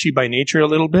I'm preachy by nature a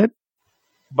little bit.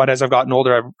 But as I've gotten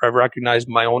older, I've recognized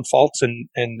my own faults,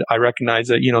 and I recognize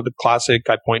that, you know, the classic,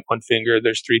 I point one finger,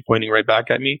 there's 3 pointing right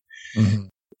back at me.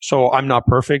 So I'm not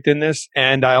perfect in this.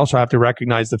 And I also have to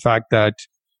recognize the fact that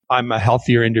I'm a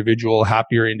healthier individual,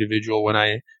 happier individual when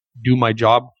I do my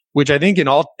job, which I think in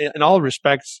all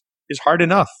respects is hard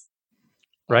enough,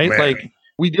 right? Man. Like,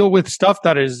 we deal with stuff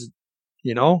that is,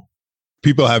 you know,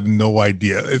 people have no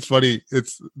idea. It's funny.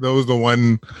 That was the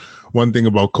one thing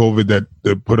about COVID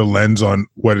that put a lens on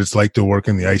what it's like to work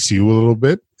in the ICU a little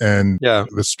bit, and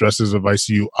the stresses of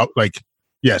ICU. Like,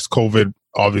 yes, COVID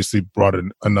obviously brought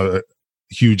another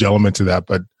huge element to that,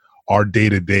 but our day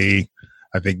to day,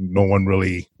 I think no one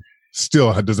really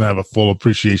still doesn't have a full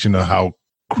appreciation of how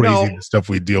crazy the stuff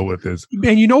we deal with is.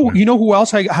 And you know who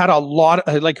else I had a lot,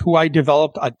 like who I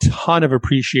developed a ton of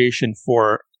appreciation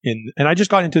for and I just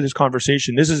got into this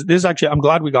conversation. This is actually, I'm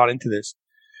glad we got into this.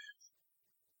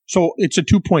 So it's a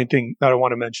 2-point thing that I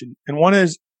want to mention. And one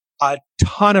is a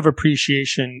ton of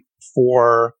appreciation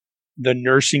for the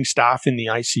nursing staff in the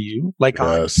ICU, like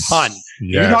a ton.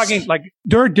 You're talking like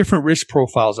there are different risk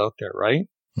profiles out there, right?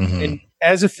 And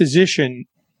as a physician,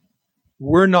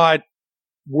 we're not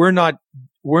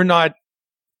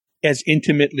as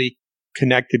intimately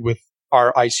connected with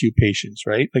our ICU patients,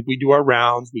 right? Like we do our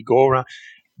rounds, we go around,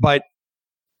 but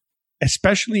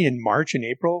especially in March and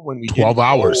April when we 12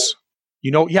 hours,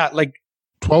 you know, like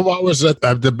 12 hours at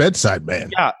the bedside, man.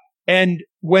 Yeah. And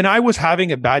when I was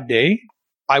having a bad day,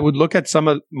 I would look at some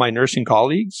of my nursing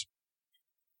colleagues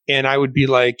and I would be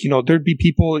like, you know, there'd be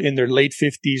people in their late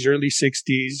 50s, early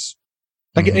 60s.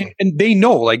 Like, and they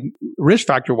know, like, risk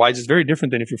factor wise, it's very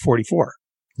different than if you're 44.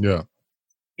 Yeah.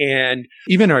 And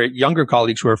even our younger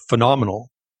colleagues who are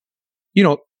phenomenal, you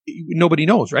know, nobody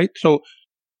knows, right? So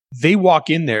they walk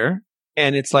in there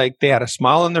And it's like they had a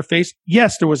smile on their face.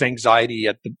 Yes, there was anxiety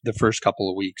at the first couple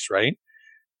of weeks, right?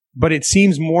 But it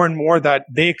seems more and more that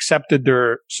they accepted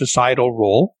their societal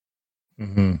role.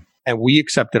 Mm-hmm. And we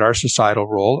accepted our societal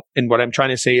role. And what I'm trying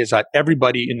to say is that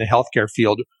everybody in the healthcare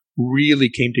field really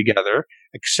came together,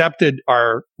 accepted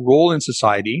our role in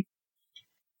society.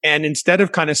 And instead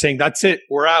of kind of saying, that's it,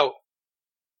 we're out,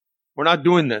 we're not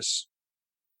doing this.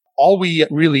 All we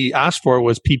really asked for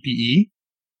was PPE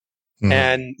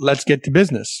and let's get to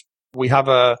business. We have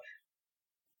a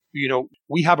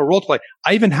role to play.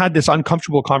 I even had this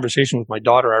uncomfortable conversation with my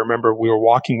daughter. I remember we were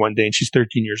walking one day and she's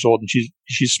 13 years old and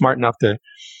she's smart enough to,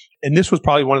 and this was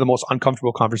probably one of the most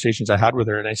uncomfortable conversations I had with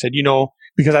her. And I said,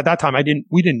 because at that time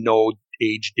we didn't know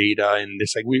age data and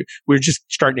this, like we were just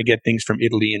starting to get things from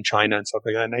Italy and China and stuff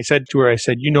like that. And I said to her,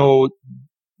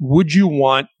 would you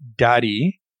want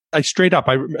daddy? I straight up,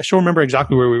 I still remember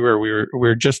exactly where we were. We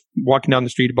were just walking down the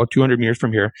street about 200 meters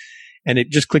from here. And it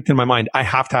just clicked in my mind. I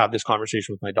have to have this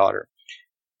conversation with my daughter.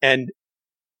 And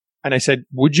I said,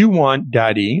 would you want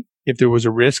daddy, if there was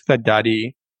a risk that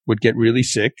daddy would get really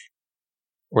sick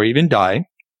or even die,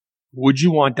 would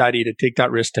you want daddy to take that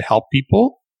risk to help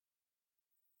people,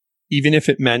 even if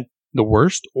it meant the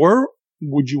worst? Or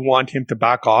would you want him to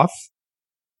back off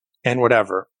and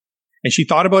whatever? And she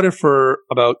thought about it for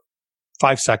about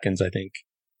 5 seconds, I think.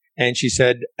 And she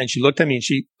said, and she looked at me and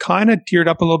she kind of teared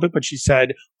up a little bit, but she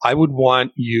said, I would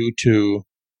want you to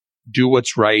do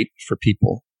what's right for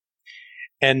people.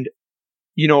 And,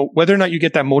 whether or not you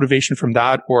get that motivation from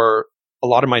that, or a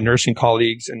lot of my nursing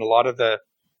colleagues and a lot of the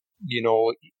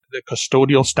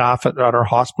custodial staff at our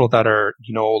hospital that are,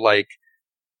 like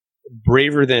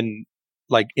braver than,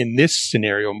 like in this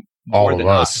scenario, more all than of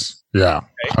us. Yeah,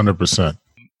 100%.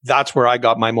 That's where I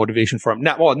got my motivation from.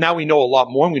 Now we know a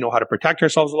lot more and we know how to protect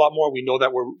ourselves a lot more. We know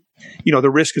that the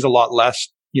risk is a lot less,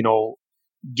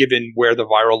 given where the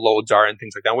viral loads are and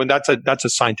things like that. When that's a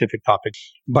scientific topic.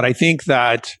 But I think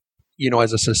that,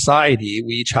 as a society,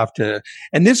 we each have to,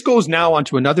 and this goes now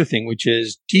onto another thing, which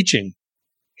is teaching.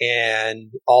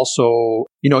 And also,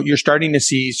 you're starting to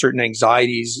see certain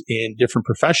anxieties in different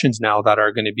professions now that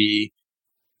are going to be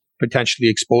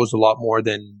potentially exposed a lot more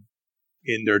than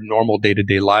in their normal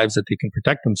day-to-day lives that they can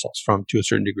protect themselves from to a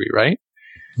certain degree, right?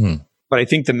 But I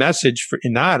think the message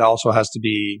in that also has to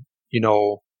be,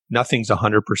 nothing's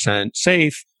 100%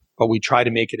 safe, but we try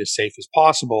to make it as safe as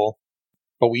possible.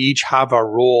 But we each have our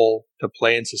role to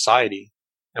play in society,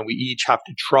 and we each have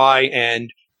to try and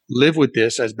live with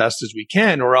this as best as we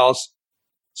can, or else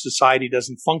society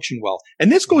doesn't function well.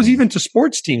 And this goes even to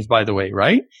sports teams, by the way,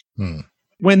 right?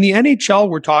 When the NHL,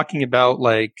 we're talking about,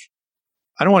 like,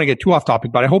 I don't want to get too off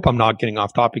topic, but I hope I'm not getting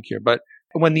off topic here. But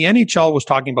when the NHL was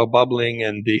talking about bubbling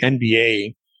and the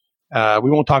NBA, we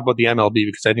won't talk about the MLB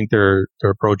because I think their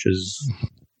approach is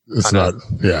it's not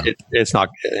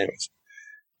anyways.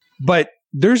 But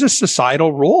there's a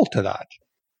societal role to that,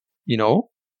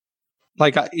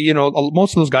 like,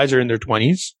 most of those guys are in their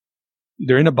 20s.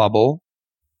 They're in a bubble.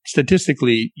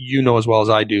 Statistically, as well as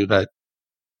I do that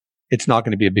it's not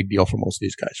going to be a big deal for most of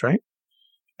these guys, right?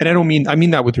 And I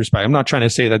mean that with respect. I'm not trying to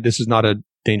say that this is not a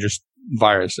dangerous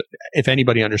virus. If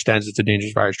anybody understands it's a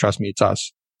dangerous virus, trust me, it's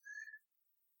us.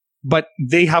 But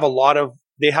they have a lot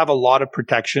of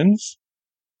protections,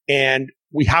 and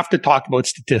we have to talk about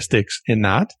statistics in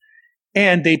that.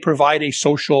 And they provide a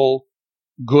social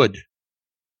good.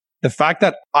 The fact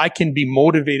that I can be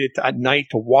motivated at night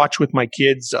to watch with my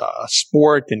kids a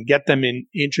sport and get them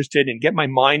interested and get my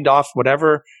mind off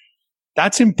whatever,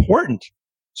 that's important.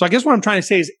 So I guess what I'm trying to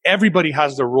say is everybody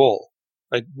has their role.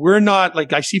 Like, we're not,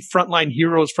 like, I see frontline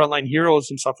heroes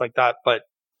and stuff like that, but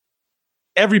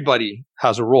everybody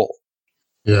has a role.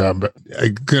 Yeah, but I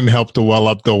couldn't help to well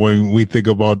up though when we think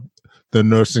about the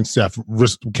nursing staff. We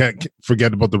can't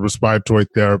forget about the respiratory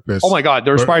therapists. Oh my God,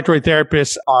 the respiratory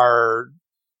therapists are,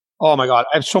 oh my God,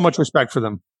 I have so much respect for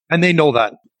them. And they know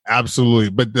that.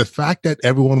 Absolutely. But the fact that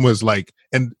everyone was like,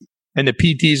 and the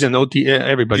PTs and OT,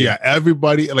 everybody. Yeah,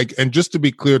 everybody. Like, and just to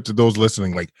be clear to those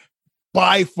listening, like,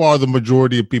 by far the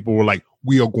majority of people were like,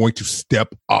 we are going to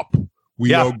step up.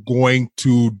 We are going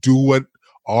to do what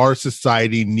our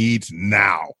society needs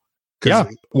now.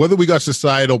 Because whether we got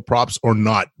societal props or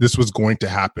not, this was going to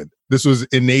happen. This was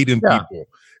innate in people.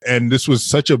 And this was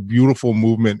such a beautiful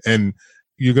movement. And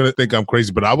you're going to think I'm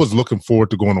crazy, but I was looking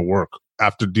forward to going to work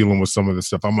after dealing with some of this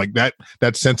stuff. I'm like, that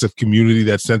sense of community,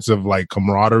 that sense of like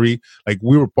camaraderie, like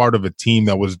we were part of a team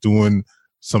that was doing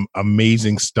some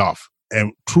amazing stuff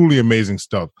and truly amazing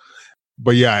stuff.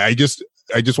 But yeah, I just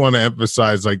want to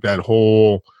emphasize like that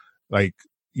whole, like,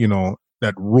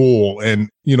 that role.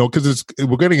 And, because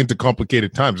we're getting into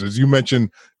complicated times. As you mentioned,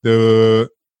 the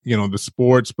the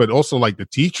sports, but also like the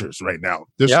teachers right now.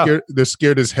 They're scared. They're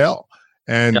scared as hell.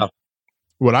 And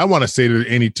what I want to say to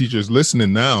any teachers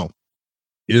listening now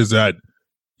is that,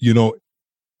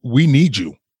 we need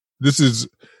you. This is,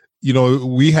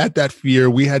 we had that fear,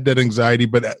 we had that anxiety,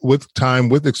 but with time,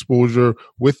 with exposure,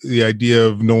 with the idea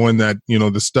of knowing that,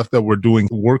 the stuff that we're doing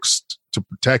works to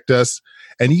protect us.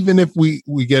 And even if we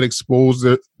get exposed,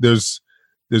 there's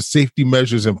safety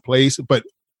measures in place, but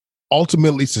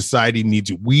ultimately society needs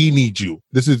you. We need you.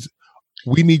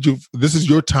 We need you. This is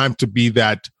your time to be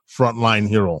that frontline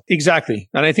hero. Exactly.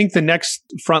 And I think the next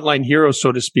frontline heroes,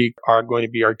 so to speak, are going to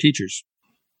be our teachers,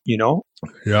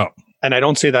 Yeah. And I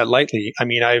don't say that lightly. I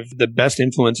mean, the best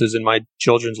influences in my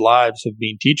children's lives have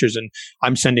been teachers, and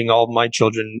I'm sending all of my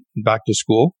children back to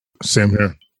school. Same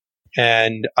here.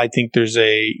 And I think there's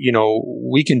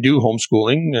we can do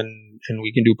homeschooling and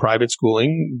we can do private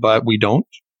schooling, but we don't.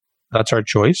 That's our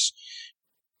choice.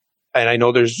 And I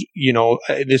know there's,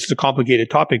 this is a complicated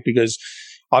topic because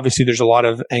obviously there's a lot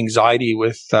of anxiety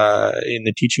with, in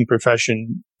the teaching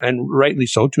profession, and rightly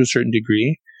so to a certain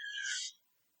degree.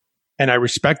 And I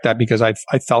respect that because I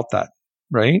felt that,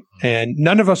 right? And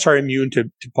none of us are immune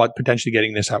to potentially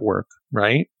getting this at work,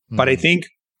 right? Mm-hmm. But I think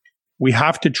we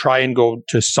have to try and go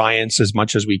to science as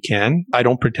much as we can. I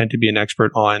don't pretend to be an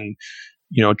expert on,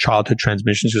 childhood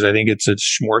transmissions, because I think it's a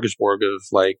smorgasbord of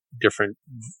like different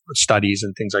studies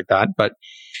and things like that. But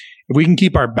if we can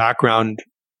keep our background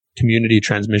community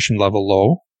transmission level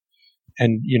low,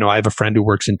 and, I have a friend who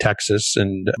works in Texas,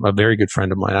 and a very good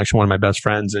friend of mine, actually one of my best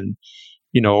friends, and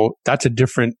that's a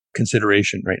different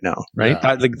consideration right now, right?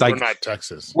 Yeah. We're not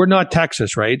Texas. We're not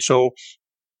Texas, right? So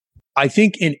I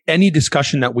think in any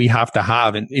discussion that we have to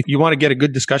have, and if you want to get a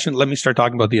good discussion, let me start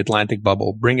talking about the Atlantic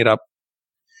bubble. Bring it up.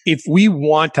 If we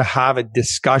want to have a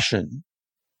discussion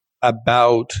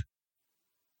about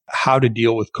how to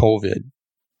deal with COVID,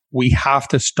 we have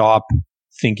to stop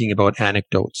thinking about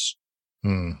anecdotes.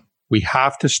 We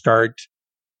have to start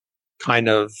kind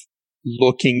of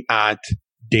looking at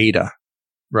data,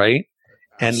 right?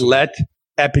 And let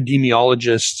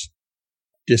epidemiologists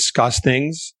discuss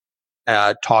things,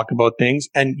 talk about things.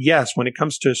 And yes, when it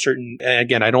comes to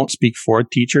again, I don't speak for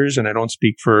teachers, and I don't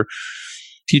speak for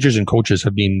teachers, and coaches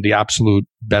have been the absolute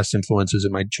best influences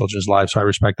in my children's lives. So I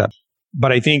respect that.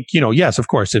 But I think, yes, of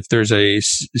course, if there's a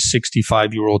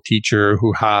 65-year-old teacher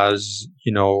who has,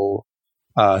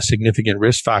 significant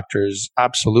risk factors,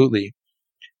 absolutely.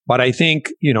 But I think,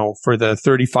 for the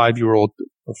 35-year-old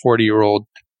or 40-year-old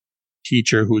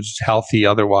teacher who's healthy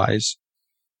otherwise,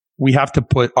 we have to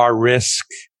put our risk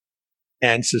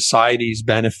and society's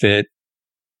benefit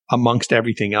amongst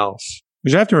everything else.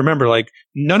 Because you have to remember, like,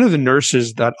 none of the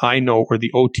nurses that I know, or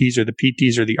the OTs or the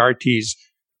PTs or the RTs,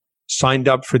 signed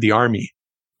up for the army,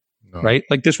 right?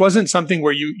 Like, this wasn't something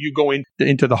where you go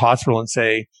into the hospital and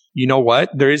say, you know what,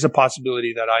 there is a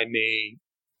possibility that I may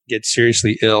get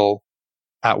seriously ill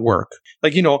at work.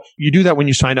 Like, you do that when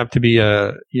you sign up to be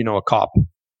a cop,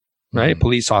 right?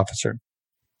 Police officer.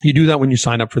 You do that when you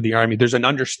sign up for the army. There's an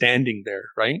understanding there,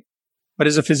 right? But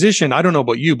as a physician, I don't know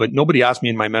about you, but nobody asked me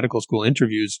in my medical school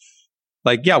interviews,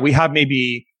 like, yeah, we have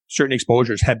maybe certain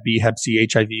exposures, Hep B, Hep C,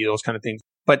 HIV, those kind of things.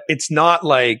 But it's not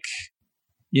like,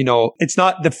 it's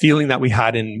not the feeling that we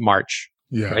had in March.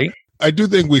 Yeah. Right? I do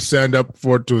think we signed up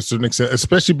for it to a certain extent,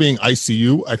 especially being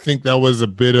ICU. I think that was a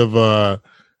bit of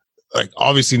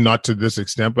obviously not to this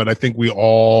extent, but I think we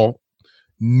all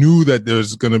knew that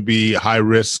there's going to be high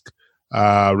risk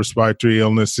respiratory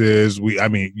illnesses.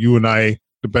 You and I,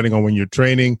 depending on when you're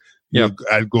training,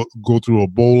 I'd go through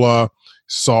Ebola,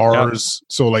 SARS.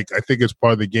 So like, I think it's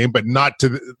part of the game, but not to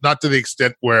the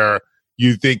extent where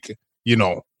you think, you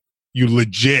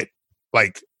legit,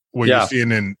 like what you're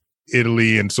seeing in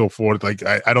Italy and so forth. Like,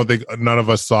 I don't think none of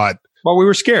us thought. Well, we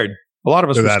were scared. A lot of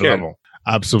us were scared. Level.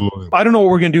 Absolutely. I don't know what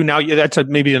we're going to do now. That's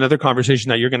maybe another conversation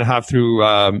that you're going to have through,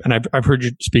 and I've heard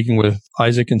you speaking with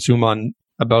Isaac and Suman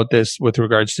about this with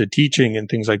regards to teaching and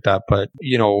things like that. But,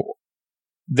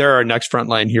 they're our next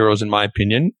frontline heroes, in my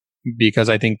opinion, because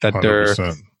I think that 100%.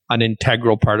 They're an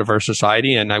integral part of our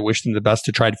society, and I wish them the best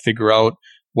to try to figure out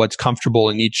what's comfortable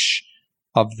in each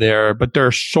of but there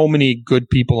are so many good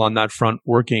people on that front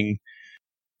working.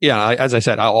 Yeah, as I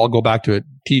said, I'll go back to it.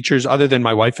 Teachers, other than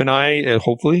my wife and I,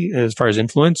 hopefully, as far as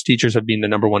influence, teachers have been the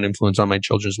number one influence on my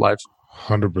children's lives.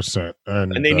 100%.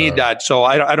 And they need that. So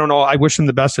I don't know. I wish them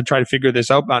the best to try to figure this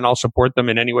out, and I'll support them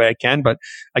in any way I can. But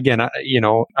again, I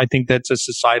think that's a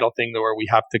societal thing where we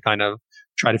have to kind of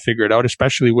try to figure it out,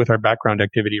 especially with our background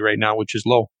activity right now, which is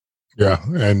low. Yeah.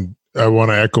 And I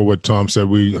want to echo what Tom said.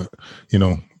 We,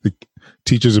 the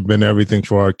teachers have been everything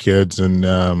for our kids. And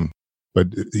But,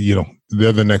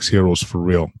 they're the next heroes for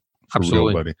real.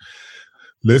 Absolutely. Real, buddy.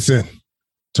 Listen,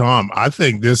 Tom, I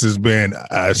think this has been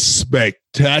a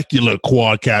spectacular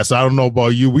Quadcast. I don't know about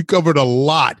you. We covered a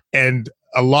lot, and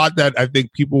a lot that I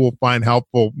think people will find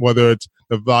helpful, whether it's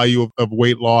the value of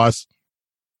weight loss,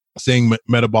 staying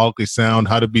metabolically sound,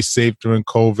 how to be safe during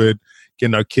COVID,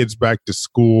 getting our kids back to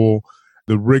school,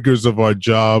 the rigors of our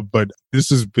job. But this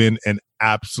has been an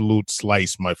absolute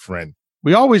slice, my friend.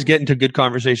 We always get into good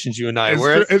conversations, you and I.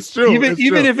 It's true.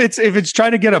 Even if it's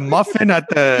trying to get a muffin at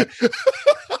the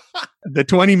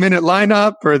 20-minute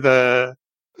lineup or the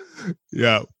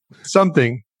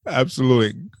something.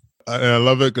 Absolutely. I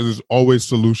love it because it's always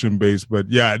solution based. But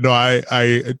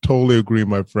I totally agree,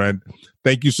 my friend.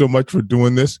 Thank you so much for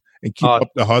doing this, and keep up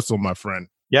the hustle, my friend.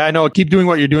 Yeah, I know. Keep doing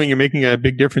what you're doing. You're making a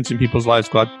big difference in people's lives,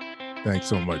 Claude. Thanks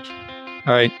so much.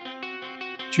 All right.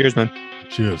 Cheers, man.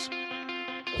 Cheers.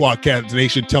 Quadcast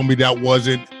Nation, tell me that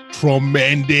wasn't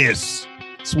tremendous.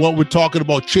 It's what we're talking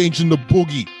about, changing the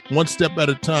boogie one step at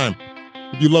a time.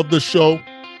 If you love the show,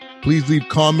 please leave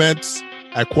comments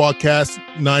at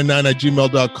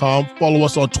quadcast99@gmail.com. Follow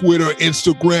us on Twitter,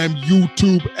 Instagram,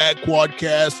 YouTube at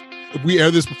Quadcast. If we air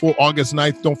this before August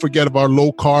 9th, don't forget of our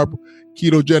low-carb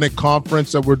ketogenic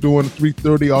conference that we're doing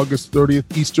 3:30 August 30th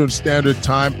Eastern Standard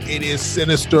Time. It is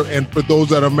sinister, and for those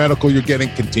that are medical, you're getting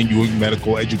continuing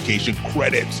medical education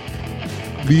credits.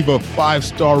 Leave a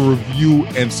 5-star review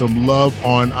and some love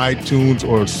on iTunes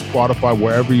or Spotify,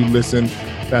 wherever you listen.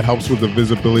 That helps with the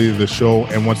visibility of the show.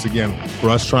 And once again, for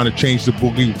us trying to change the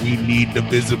boogie, we need the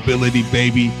visibility,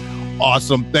 baby.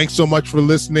 Awesome. Thanks so much for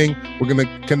listening. We're going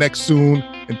to connect soon,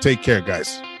 and take care,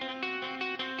 guys.